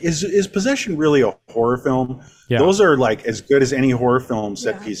debating, like, is Possession really a horror film? Yeah. Those are like as good as any horror film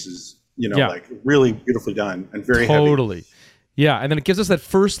set pieces. Like really beautifully done and very heavy. Yeah, and then it gives us that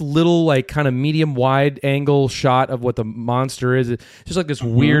first little like kind of medium wide angle shot of what the monster is. It's just like this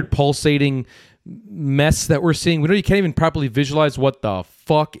weird pulsating mess that we're seeing. You can't even properly visualize what the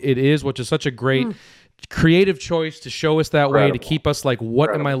fuck it is, which is such a great creative choice to show us that way, to keep us like,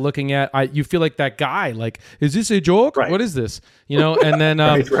 what am I looking at? You feel like that guy, like, is this a joke? What is this? And then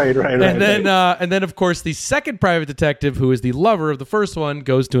and then of course the second private detective, who is the lover of the first one,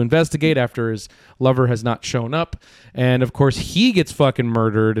 goes to investigate after his lover has not shown up, and of course he gets fucking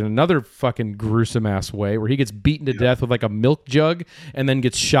murdered in another fucking gruesome ass way, where he gets beaten to death with like a milk jug and then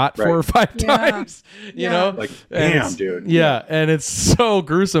gets shot 4 or 5 times. Like, damn, dude. Yeah, and it's so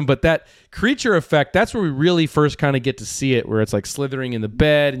gruesome, but that creature effect, that's where we really first kind of get to see it, where it's like slithering in the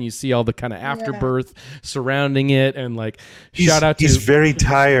bed and you see all the kind of afterbirth surrounding it, and like he's very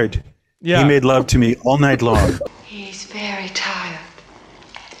tired. He made love to me all night long. He's very tired.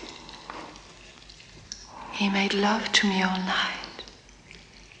 He made love to me all night.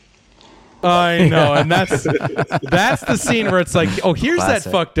 I know, and that's the scene where it's like, oh, here's Classic.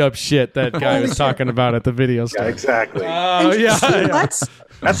 That fucked up shit that guy was talking about at the video store. Yeah, exactly. That's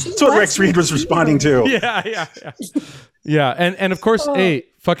what Rex Reed was responding to. Yeah, and of course,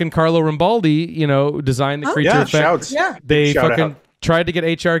 fucking Carlo Rambaldi, designed the creature effect. They fucking tried to get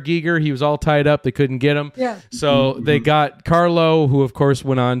H.R. Giger. He was all tied up. They couldn't get him. Yeah. So they got Carlo, who of course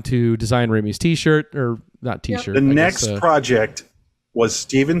went on to design Raimi's T-shirt, or not T-shirt. The next project was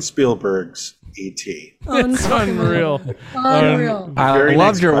Steven Spielberg's E.T. It's unreal. I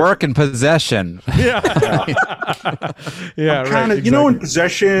loved your work in Possession. Yeah, kind of. Exactly. In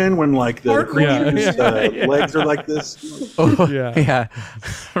Possession, when like the legs are like this. Right.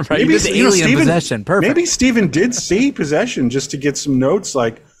 Maybe Alien Possession. Perfect. Maybe Steven did see Possession just to get some notes.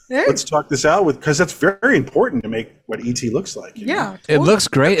 Like, let's talk this out because that's very important to make what E.T. looks like. Yeah, it looks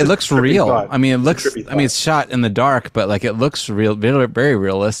great. It looks real. I mean, it looks. I mean, it's shot in the dark, but like it looks real, very, very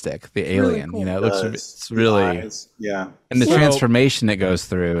realistic. The alien, really cool. It looks. It's really. And the transformation it goes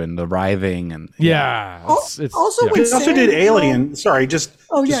through, and the writhing, and it's also he also did Alien. Sorry,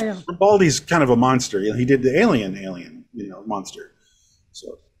 Baldi's kind of a monster. He did the Alien, monster.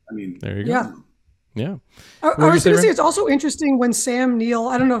 So I mean, there you go. Yeah. I was going to say, it's also interesting when Sam Neill,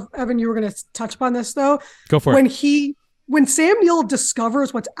 I don't know if Evan, you were going to touch upon this though. Go for it. When Sam Neill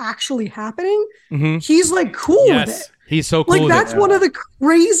discovers what's actually happening, he's like cool with it. He's so cool. Like that's one of the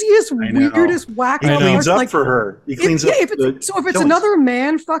craziest, weirdest, wackiest. He cleans up for her. He cleans up. If it's another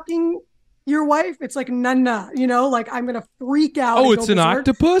man fucking your wife, it's like nah, like I'm gonna freak out. Oh, it's an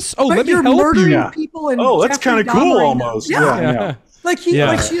octopus. Oh, but let me help you. You're murdering people. And that's kind of cool, almost. Yeah. Like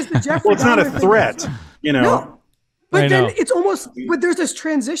she's the Jeffrey. Well, it's not a threat, No. But then it's almost, but there's this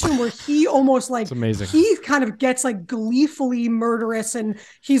transition where he almost like, it's amazing. He kind of gets like gleefully murderous, and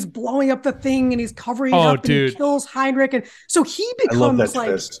he's blowing up the thing and he's covering it up and he kills Heinrich. And so he becomes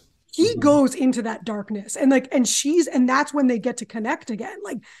like, he goes into that darkness and that's when they get to connect again.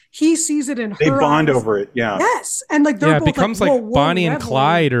 Like he sees it in her. They bond eyes. over it. Yeah. Yes. And like, they're both it becomes like Bonnie and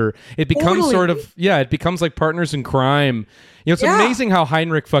Clyde, or it becomes it becomes like partners in crime. You know, it's amazing how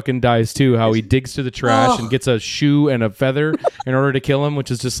Heinrich fucking dies too. How he digs through the trash and gets a shoe and a feather in order to kill him, which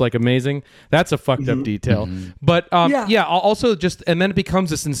is just like amazing. That's a fucked up detail. But also just, and then it becomes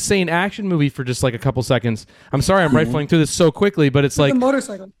this insane action movie for just like a couple seconds. I'm sorry, I'm rifling through this so quickly, but it's like the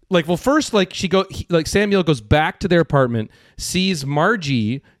motorcycle. Like, well, first, like Samuel goes back to their apartment, sees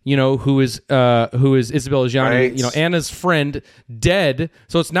Margie, you know, who is Isabelle Adjani, Right. you know, Anna's friend, dead.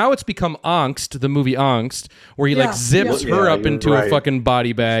 So it's become Angst, the movie Angst, where he like zips her up into a fucking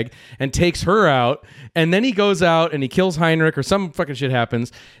body bag and takes her out, and then he goes out and he kills Heinrich or some fucking shit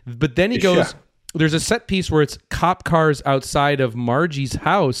happens. But then he goes. There's a set piece where it's cop cars outside of Margie's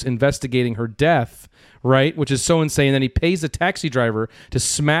house investigating her death. Right, which is so insane. Then he pays a taxi driver to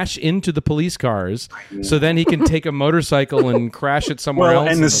smash into the police cars, so then he can take a motorcycle and crash it somewhere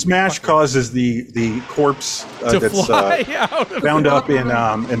else. And the smash causes the corpse to that's fly out bound up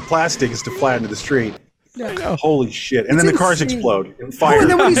in plastics to fly into the street. Yeah. Holy shit! And then the cars explode and fire. Oh, and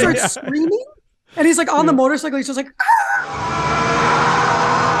then when he starts screaming, and he's like on the motorcycle, he's just like.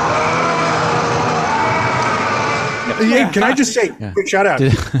 Hey, can I just say, quick shout out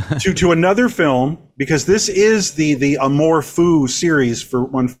to another film, because this is the Amour Fou series for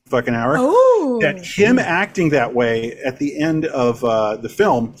one fucking hour. Oh. That him acting that way at the end of the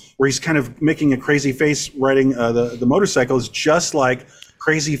film, where he's kind of making a crazy face riding the motorcycle, is just like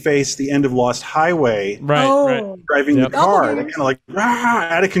Crazy Face, the end of Lost Highway. Right. Driving the car. They're kind of like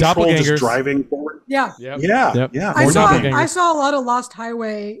out of control, just driving forward. Yeah. I saw a lot of Lost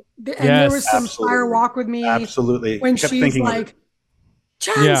Highway, and there was some Fire Walk with Me. Absolutely. When she's like,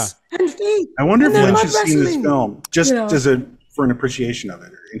 chance and faith. I wonder if Lynch has seen this film just for an appreciation of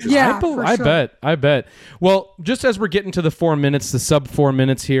it. I bet. Well, just as we're getting to the 4 minutes, the sub 4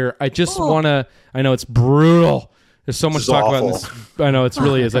 minutes here, I just want to. I know it's brutal. There's so much to talk about in this. I know, it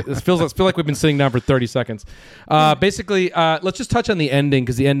really is. It feels like we've been sitting down for 30 seconds. Basically, let's just touch on the ending,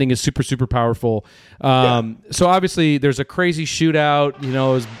 because the ending is super, super powerful. So obviously, there's a crazy shootout.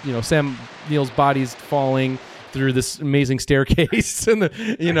 Sam Neill's body's falling through this amazing staircase, and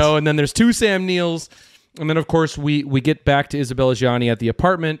and then there's two Sam Neills, and then of course we get back to Isabelle Adjani at the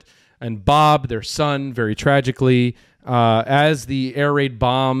apartment, and Bob, their son, very tragically. As the air raid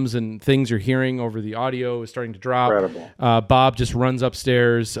bombs and things you're hearing over the audio is starting to drop, Bob just runs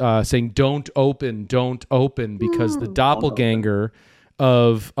upstairs saying, don't open, because the doppelganger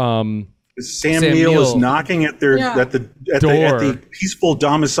of Sam Neill is knocking at the peaceful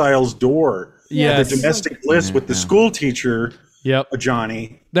domicile's door. The domestic bliss with the school teacher,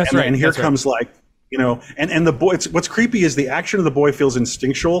 Adjani. That's right. And here comes and the boy, what's creepy is the action of the boy feels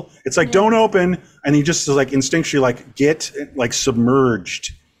instinctual. It's like, don't open. And he just like instinctually get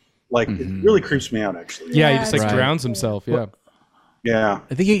submerged. It really creeps me out, actually. Yeah. He just drowns himself. Yeah.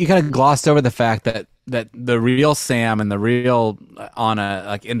 I think you kind of glossed over the fact that the real Sam and the real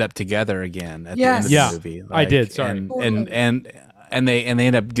Anna end up together again at the end of the movie. I did. Sorry. And they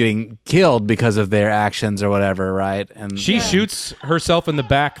end up getting killed because of their actions or whatever, right? And she shoots herself in the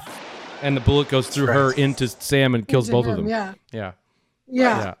back, and the bullet goes through her into Sam and kills both of them. Yeah.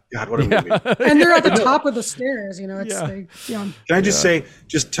 God, what a movie. And they're at the top of the stairs, It's Can I just say,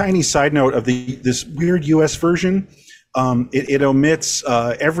 just tiny side note of this weird US version? It omits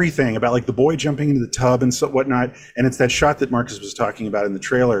everything about the boy jumping into the tub and whatnot, and it's that shot that Marcus was talking about in the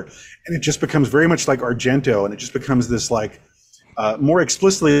trailer, and it just becomes very much like Argento, and it just becomes this more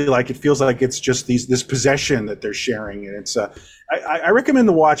explicitly it feels like it's just this possession that they're sharing, and it's I recommend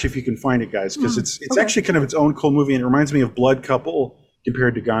the watch if you can find it, guys, because it's actually kind of its own cool movie, and it reminds me of Blood Couple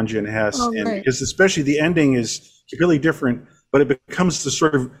compared to Ganja and Hess, because especially the ending is completely different, but it becomes the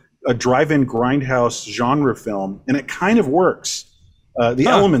sort of a drive-in grindhouse genre film, and it kind of works. The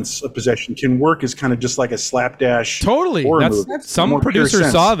elements of possession can work as kind of just like a slapdash. Totally. Horror movie. Some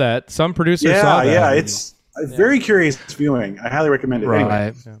producers saw that. Yeah, it's a very curious viewing. I highly recommend it. Right.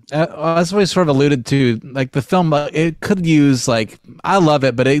 Anyway. That's what we sort of alluded to. The film, it could use I love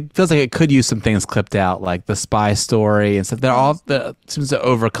it, but it feels like it could use some things clipped out, like the spy story and stuff. That seems to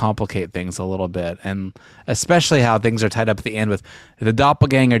overcomplicate things a little bit, and especially how things are tied up at the end with the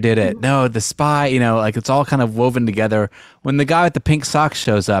doppelganger did it. No, the spy. It's all kind of woven together. When the guy with the pink socks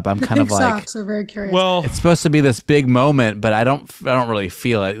shows up, I'm kind of like, socks are very curious. Well, it's supposed to be this big moment, but I don't really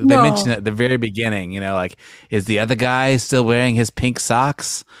feel it. They mentioned it at the very beginning. Is the other guy still wearing his pink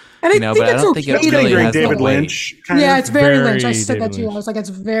socks? And I think but I don't think it really has David the weight. Lynch. It's very Lynch. I said that to you. I was like, it's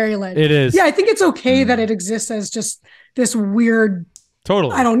very Lynch. It is. Yeah, I think it's okay that it exists as just this weird.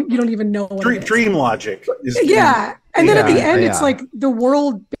 Totally. You don't even know what it is. Dream logic. And then at the end, it's like the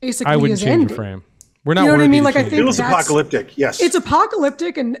world basically I wouldn't is change ending. your frame. We're not. You know what I worthy mean? to Like, I change. think It feels that's- apocalyptic. Yes. It's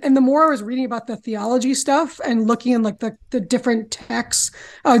apocalyptic, and the more I was reading about the theology stuff and looking in like the different texts,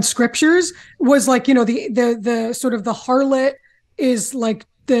 scriptures, was like, you know, the sort of the harlot is like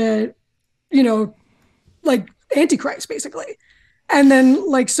the, you know, like Antichrist basically. And then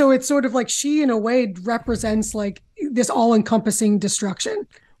like, so it's sort of like she in a way represents like this all-encompassing destruction.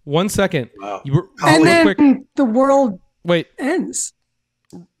 1 second. Wow. And real then quick. the world Wait, ends.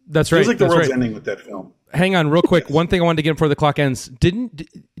 that's right. Feels like the that's world's right. ending with that film. Hang on, real quick. One thing I wanted to get before the clock ends. Did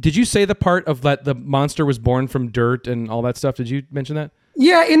you say the part of that the monster was born from dirt and all that stuff? Did you mention that?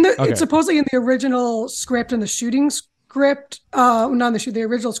 Yeah, Okay. it's supposedly in the original script and the shooting script, not the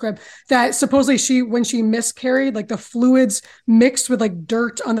original script, that supposedly when she miscarried, like the fluids mixed with like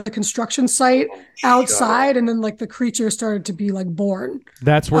dirt on the construction site outside, and then like the creature started to be like born.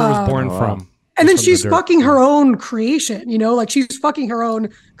 That's where it was born wow. from. And then From the she's dirt. fucking her own creation, you know, like she's fucking her own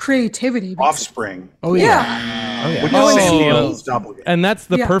creativity. basically. Offspring. Oh Yeah. Which Oh. is Sam Neill's doppelganger. And that's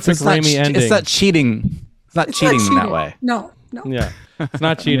the Yeah. perfect It's not, Raimi ending. it's not cheating. It's not It's cheating not in that way. No. Yeah, it's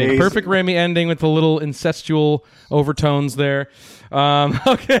not cheating. Amazing. Perfect Raimi ending with the little incestual overtones there.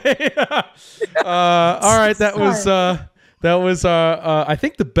 Okay. All right, that was I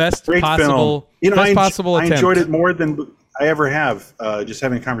think the best Great possible film. You know, best I possible attempt. enjoyed it more than I ever have. Just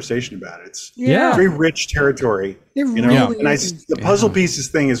having a conversation about it. It's Yeah. very rich territory. It You know, really and is. the puzzle pieces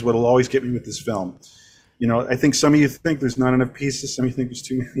thing is what'll always get me with this film. You know, I think some of you think there's not enough pieces. Some of you think there's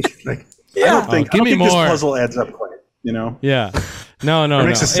too many. Like, I don't think, give me this more. puzzle adds up quite. You know, Yeah. No. it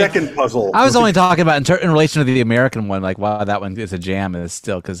makes a second puzzle. I was only talking about in relation to the American one, like wow, that one is a jam, and it's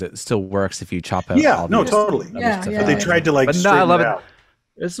still because it still works if you chop out. Yeah, all no, the totally. Yeah, But they tried to like. But no, I straighten love it it. out.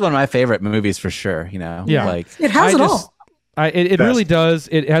 This is one of my favorite movies for sure. You know, Yeah. like It has it all. It Best. really does.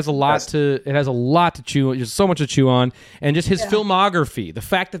 It has a lot Best. to chew. There's so much to chew on, and just his filmography. The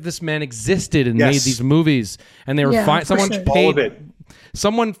fact that this man existed and Yes. made these movies, and they were Yeah, for someone sure. All of paid. it.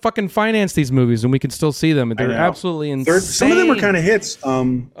 Someone fucking financed these movies, and we can still see them. And they're know. absolutely insane. Some of them are kind of hits.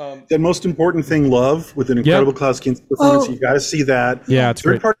 The most important thing, Love, with an incredible Klaus Kinski performance. Oh. You got to see that. Yeah, it's Third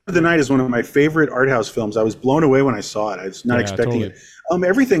great. Part of the Night is one of my favorite art house films. I was blown away when I saw it. I was not Yeah, expecting totally. it.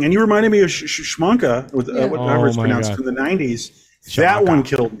 Everything, and you reminded me of Schmanka, with whatever it's Oh, my pronounced, God. from the '90s. That one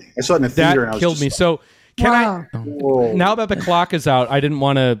killed me. I saw it in a theater, and I That was killed just me. like, So can Wow. whoa. now that the clock is out, I didn't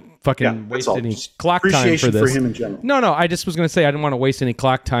want to fucking Yeah, that's waste all. any Just clock time for appreciation this. for him in general. No, I just was going to say I didn't want to waste any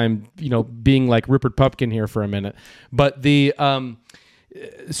clock time, you know, being like Rupert Pupkin here for a minute. But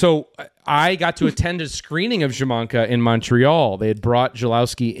so I got to attend a screening of Jamanka in Montreal. They had brought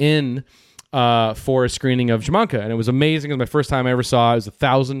Jalowski in for a screening of Jamanka, and it was amazing. It was my first time I ever saw it. It was a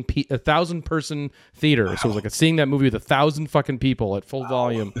 1,000 person theater, so it was like seeing that movie with 1,000 fucking people at full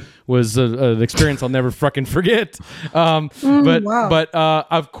volume was an experience I'll never fucking forget. But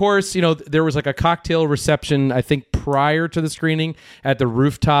of course, you know, there was like a cocktail reception, I think, prior to the screening at the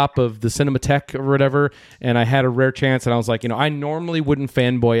rooftop of the Cinematheque or whatever, and I had a rare chance, and I was like, you know, I normally wouldn't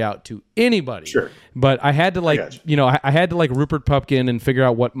fanboy out to anybody, Sure. but I had to like, gotcha. you know, I had to like Rupert Pupkin and figure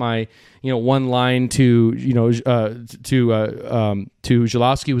out what my, you know, one line to, you know, to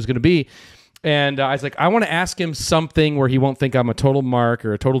Jalowski was going to be. And I was like, I want to ask him something where he won't think I'm a total mark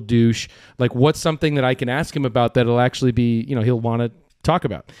or a total douche. Like, what's something that I can ask him about that'll actually be, you know, he'll want to talk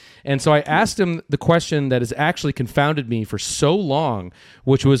about. And so I asked him the question that has actually confounded me for so long,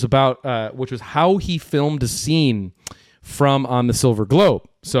 which was how he filmed a scene from On the Silver Globe.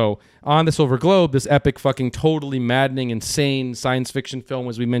 So On the Silver Globe, this epic, fucking totally maddening, insane science fiction film,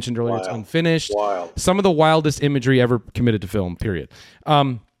 as we mentioned earlier, it's unfinished. Wild. Some of the wildest imagery ever committed to film, period.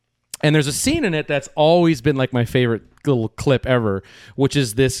 And there's a scene in it that's always been like my favorite little clip ever, which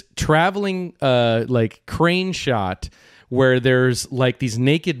is this traveling like crane shot where there's like these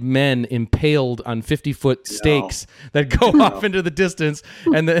naked men impaled on 50-foot stakes that go off into the distance,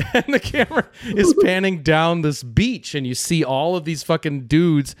 and the camera is panning down this beach, and you see all of these fucking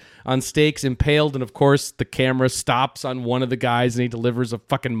dudes on stakes impaled, and of course the camera stops on one of the guys and he delivers a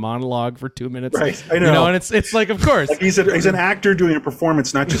fucking monologue for 2 minutes. Right, I know. You know, and it's like, of course. Like he's an actor doing a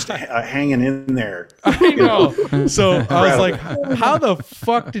performance, not just hanging in there. I know. So I was like, how the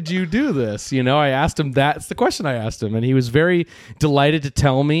fuck did you do this? You know, I asked him, that's the question I asked him, and he was very delighted to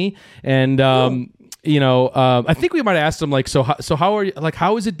tell me. And, you know, I think we might have asked him like, so how are you, like,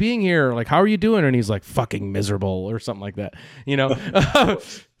 how is it being here? Like, how are you doing? And he's like, fucking miserable or something like that, you know?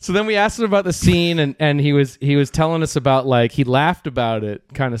 So then we asked him about the scene, and he was telling us about, like, he laughed about it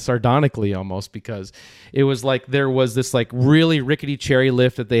kind of sardonically almost, because it was like there was this like really rickety cherry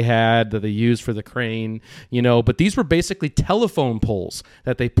lift that they had that they used for the crane, you know, but these were basically telephone poles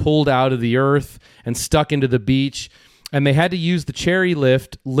that they pulled out of the earth and stuck into the beach. and they had to use the cherry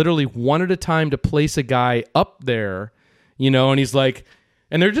lift literally one at a time to place a guy up there, and he's like,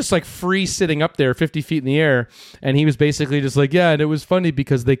 and they're just like free sitting up there 50 feet in the air. And he was basically just like, yeah, and it was funny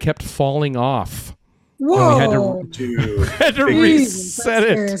because they kept falling off. Whoa. And we had to reset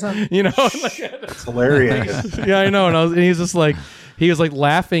it. It's hilarious. Yeah, I know. And he was like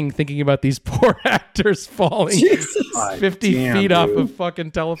laughing, thinking about these poor actors falling 50 feet off a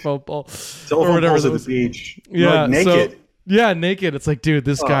fucking telephone pole. Telephone poles at the beach. Yeah, naked. Naked. It's like, dude,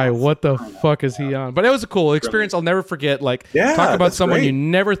 this guy, what the fuck is he on? But it was a cool experience. I'll never forget. Like, talk about someone great. you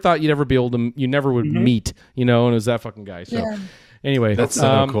never thought you'd ever be able to, you never would meet, and it was that fucking guy. So, anyway, that's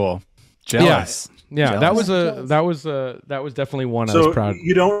so cool. Jealous. Yeah, that was definitely one I was proud of.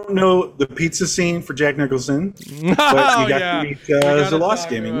 You don't know the pizza scene for Jack Nicholson, but you got to meet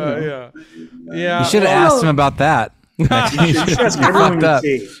Zalowski. Yeah. You should have asked him about that. You should ask everyone you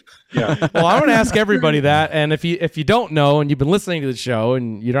see. Yeah. Well, I'm going to ask everybody that, and if you don't know and you've been listening to the show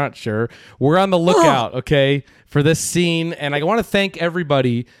and you're not sure, we're on the lookout, okay, for this scene. And I want to thank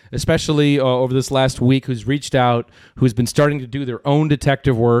everybody, especially over this last week, who's reached out, who's been starting to do their own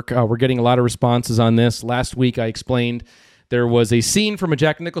detective work. We're getting a lot of responses on this. Last week, I explained there was a scene from a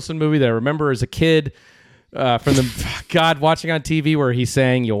Jack Nicholson movie that I remember as a kid. From watching on TV where he's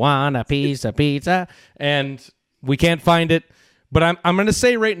saying, "You want a piece of pizza?" and we can't find it. But I'm going to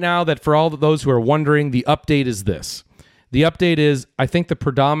say right now that for all of those who are wondering, the update is this. The update is, I think the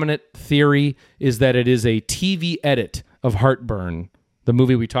predominant theory is that it is a TV edit of Heartburn, the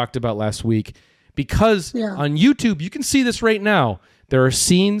movie we talked about last week. Because on YouTube, you can see this right now. There are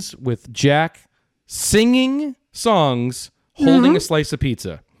scenes with Jack singing songs, holding a slice of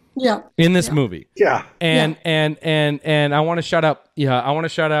pizza. Yeah. In this movie. Yeah. And I want to shout out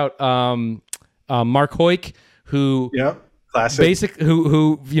Mark Hoyk, who classic.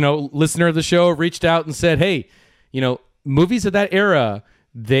 who listener of the show reached out and said, hey, movies of that era,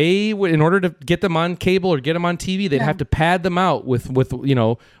 they would, in order to get them on cable or get them on TV, they'd have to pad them out with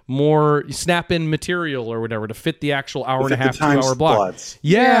more snap-in material or whatever to fit the actual hour and a half, 2 hour block.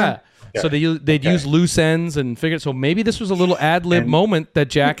 Yeah. So they'd use loose ends and figure it. So maybe this was a little ad lib moment that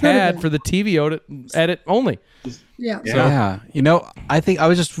Jack had for the TV edit only. Yeah. I think I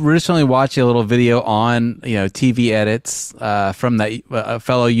was just recently watching a little video on TV edits from that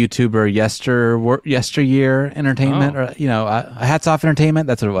fellow YouTuber Yesteryear Entertainment or Hats Off Entertainment.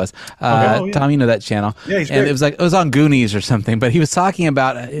 That's what it was. Tom, you know that channel. Yeah, he's and great. it was on Goonies or something. But he was talking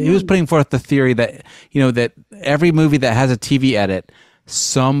about he was putting forth the theory that that every movie that has a TV edit,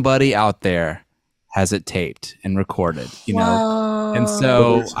 somebody out there has it taped and recorded. And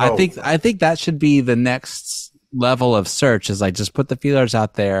so I think that should be the next level of search, is like just put the feelers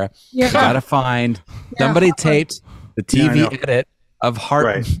out there. You gotta find somebody taped the TV edit of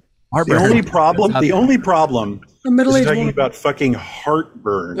Heartburn. The only problem is talking about fucking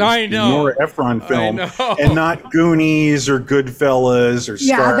Heartburn. I know. Nora Ephron film and not Goonies or Goodfellas or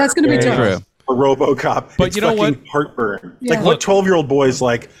Star that's gonna be tough. Or RoboCop. But it's you know fucking what? Heartburn. Yeah. Like what 12-year-old boy's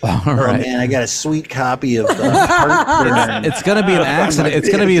like, man, I got a sweet copy of Heartburn. It's gonna be an accident. It's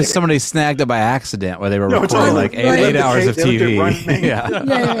gonna be somebody snagged it by accident where they were recording like eight hours of TV.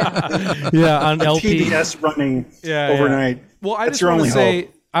 On LP. TDS running overnight. Well, I That's just your want only to say,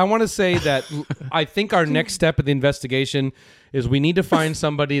 hope. I want to say that I think our next step of the investigation is we need to find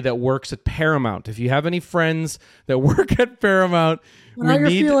somebody that works at Paramount. If you have any friends that work at Paramount, we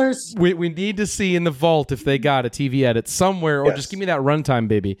need to see in the vault if they got a TV edit somewhere, or just give me that runtime,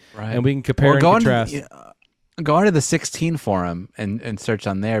 baby, and we can compare and contrast. Go onto the 16 forum and search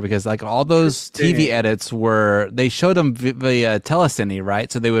on there, because like all those TV edits they showed them via telecine, right?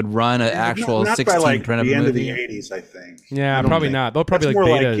 So they would run an actual not 16 by like print of the the end movie. of the 80s, I think. Yeah, probably not. They'll probably That's like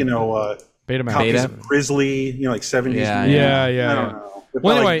more beta. Beta copies of Grizzly, like 70s. Yeah. I don't know.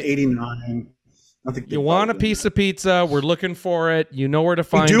 Well, anyway, like 89. You want a piece of pizza? We're looking for it. You know where to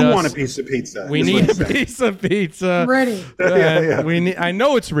find us. We do want a piece of pizza. We need a piece of pizza. Ready. I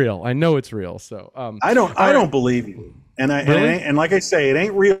know it's real. So I don't believe you. And like I say, it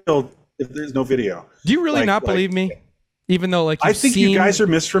ain't real if there's no video. Do you really not believe me? Even though I think you guys are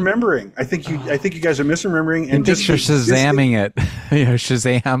misremembering. I think you guys are misremembering and just you're Shazamming it.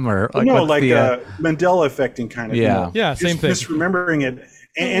 Shazam or Mandela affecting kind of. Yeah, same thing. Misremembering it.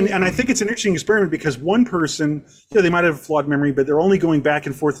 And I think it's an interesting experiment because one person, they might have flawed memory, but they're only going back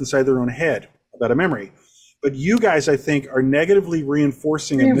and forth inside their own head about a memory. But you guys, I think, are negatively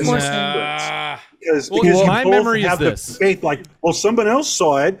reinforcing a misremembrance. Because my memory is this. Faith, like, well, someone else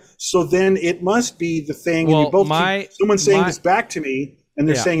saw it, so then it must be the thing. And you both someone saying this back to me, and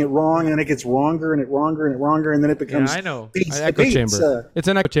they're Yeah. saying it wrong, and then it gets wronger and wronger, and then it becomes I know. pizza, Echo pizza. chamber. It's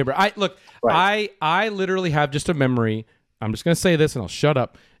an echo chamber. Right. I literally have just a memory. I'm just going to say this and I'll shut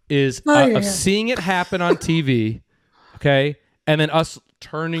up. Is Oh, yeah, of yeah. seeing it happen on TV, okay, and then us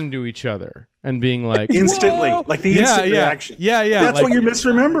turning to each other and being like Instantly, "Whoa!" like the instant yeah, reaction. Yeah, That's like, what you're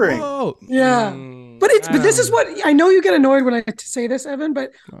misremembering. Whoa. Yeah. But this is what I know. You get annoyed when I say this, Evan.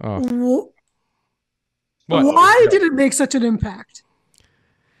 But What? why did it make such an impact?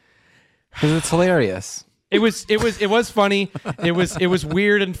 Because it's hilarious. It was funny. It was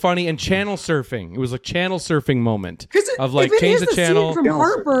weird and funny and channel surfing. It was a channel surfing moment of like if it change is the the scene channel. from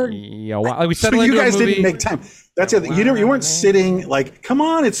Heartburn. Yeah, wow. We So settled you into guys a movie. didn't make time. That's it. You weren't sitting like, come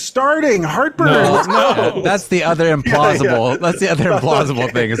on, it's starting. Heartburn. Let's go. That's the other implausible. Yeah. That's the other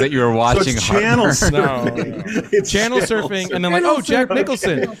implausible thing is that you were watching it's channel Heartburn. surfing. It's channel surfing, and then like, oh, Jack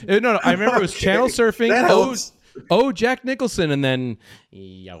Nicholson. No, I remember it was channel surfing. That helps. Oh, Jack Nicholson, and then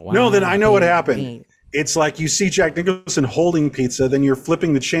No, then I know what happened. It's like you see Jack Nicholson holding pizza, then you're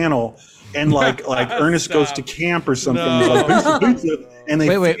flipping the channel, and like Ernest goes to camp or something. No. He's like, pizza, pizza, and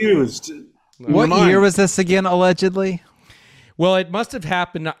they Wait. fused. What year was this again, allegedly? Well, it must have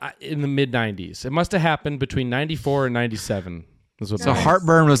happened in the mid '90s. It must have happened between '94 and '97. So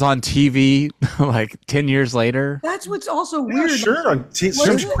Heartburn was on TV like 10 years later. That's what's also Yeah, weird. sure. On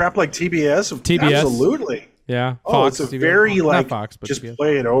some crap like TBS. TBS. Absolutely. Yeah, Oh, Fox. it's a TBS. very Not like Fox, but just TBS.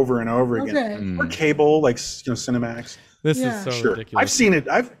 play it over and over again. Okay. Or cable, like Cinemax. This Yeah. is so Sure, ridiculous. I've seen it.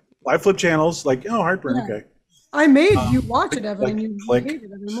 I flip channels like Heartburn. Yeah. Okay. I made you watch it, Evan, like, and you click. hated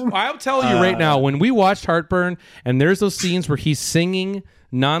it every moment. I'll tell you right now, when we watched Heartburn, and there's those scenes where he's singing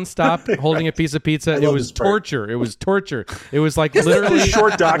nonstop, holding a piece of pizza, it love was this part. torture. It was torture. It was like literally There's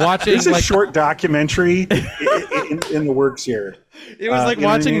watching a like short documentary in the works here. it was like you know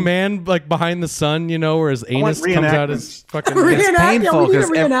what I watching mean? Man like behind the sun, where his anus comes out as fucking. painful we need a 'cause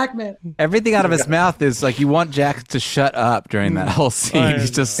reenactment. Everything out of his mouth is like you want Jack to shut up during that whole scene. I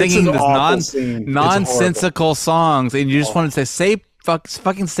He's just know. It's singing an this awful scene. It's nonsensical songs, and you just want to say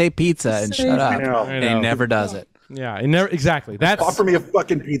fucking say pizza and Say shut up. I know. And he never does it. Yeah, it never exactly. That's Offer me a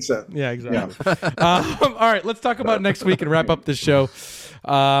fucking pizza. yeah, exactly. All right, let's talk about next week and wrap up this show.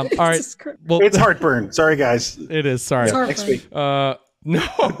 All right, Jesus Christ. well, It's Heartburn. Sorry, guys. it is. Sorry. It's Next Heartburn. week. No.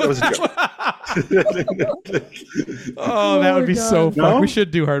 That was a joke. Oh, that would be God. so fun. No? We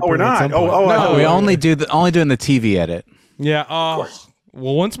should do Heartburn. Oh, we're at not. some Oh, point. oh, I No, thought we only doing the TV edit. Yeah. Oh,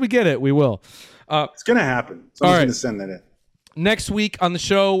 well, once we get it, we will. It's gonna happen. Someone's All right. gonna send that in. Next week on the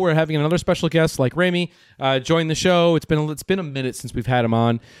show, we're having another special guest like Ramey join the show. It's been a minute since we've had him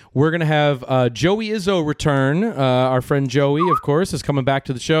on. We're gonna have Joey Izzo return. Our friend Joey, of course, is coming back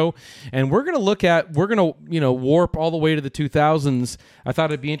to the show, and we're gonna warp all the way to the 2000s. I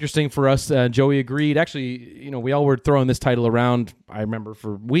thought it'd be interesting for us. Joey agreed. Actually, we all were throwing this title around. I remember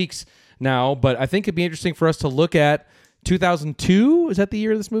for weeks now, but I think it'd be interesting for us to look at 2002. Is that the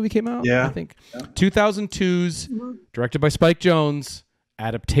year this movie came out? Yeah. I think 2002's directed by Spike Jonze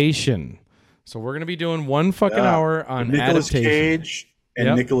adaptation. So we're gonna be doing one fucking hour on Nicolas adaptation. Cage and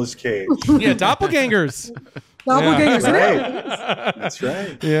Yep. Nicolas Cage. Yeah, doppelgangers. Doppelgangers. Right. That's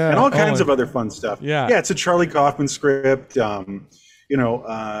right. Yeah. And all kinds Oh, of other fun stuff. Yeah. Yeah, it's a Charlie Kaufman script. I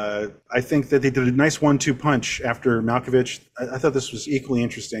think that they did a nice 1-2 punch after Malkovich. I thought this was equally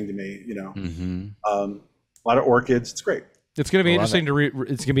interesting to me. A lot of orchids. It's great. It's gonna be interesting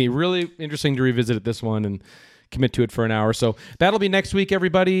it's gonna be really interesting to revisit it, this one, and commit to it for an hour. So that'll be next week,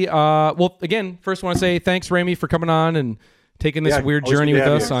 everybody. Well, again, first I want to say thanks, Ramey, for coming on and taking this Yeah, weird always journey good with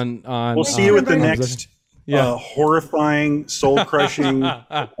to have us you. on. We'll see you at the on next horrifying, soul-crushing,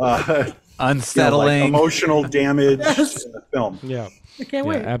 Unsettling. emotional damage Yes. film. Yeah. I can't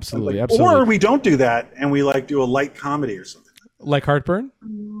Yeah, wait. absolutely, Or absolutely. we don't do that and we do a light comedy or something. Like Heartburn.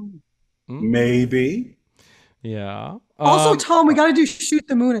 Maybe. Yeah. Also, Tom, we got to do Shoot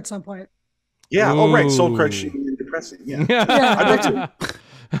the Moon at some point. Yeah. Oh, right. Soul Ooh. crushing and depressing. Yeah. Yeah. I'd like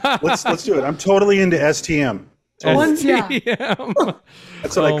to. Let's do it. I'm totally into STM. One, yeah.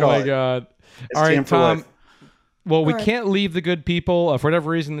 That's what I call my it. God. STM All right, for Tom. life. Well, we All right. can't leave the good people for whatever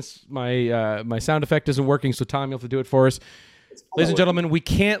reason. My sound effect isn't working, so Tom, you have to do it for us, ladies and gentlemen. We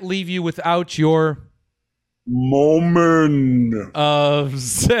can't leave you without your Moment. of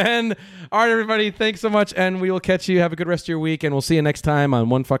Zen. All right, everybody, thanks so much, and we will catch you. Have a good rest of your week, and we'll see you next time on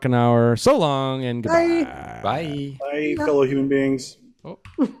One Fucking Hour. So long and goodbye. Bye. Bye, fellow human beings. Oh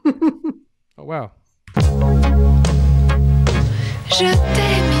wow. Je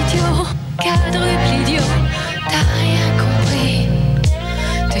t'aime, idiot, quadruple idiot, t'as rien compris.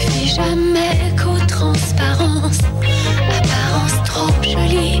 Te fie jamais qu'aux transparences, apparence trop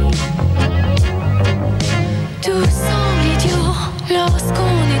jolie. Tout semble idiot lorsque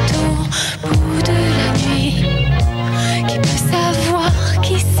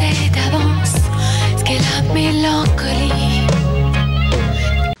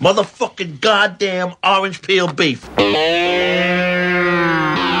Motherfucking goddamn orange peel beef.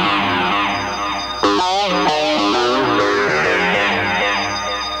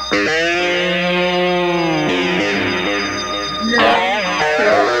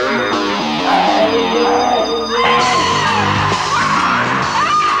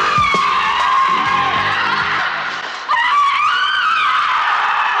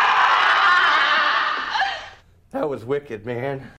 That was wicked, man.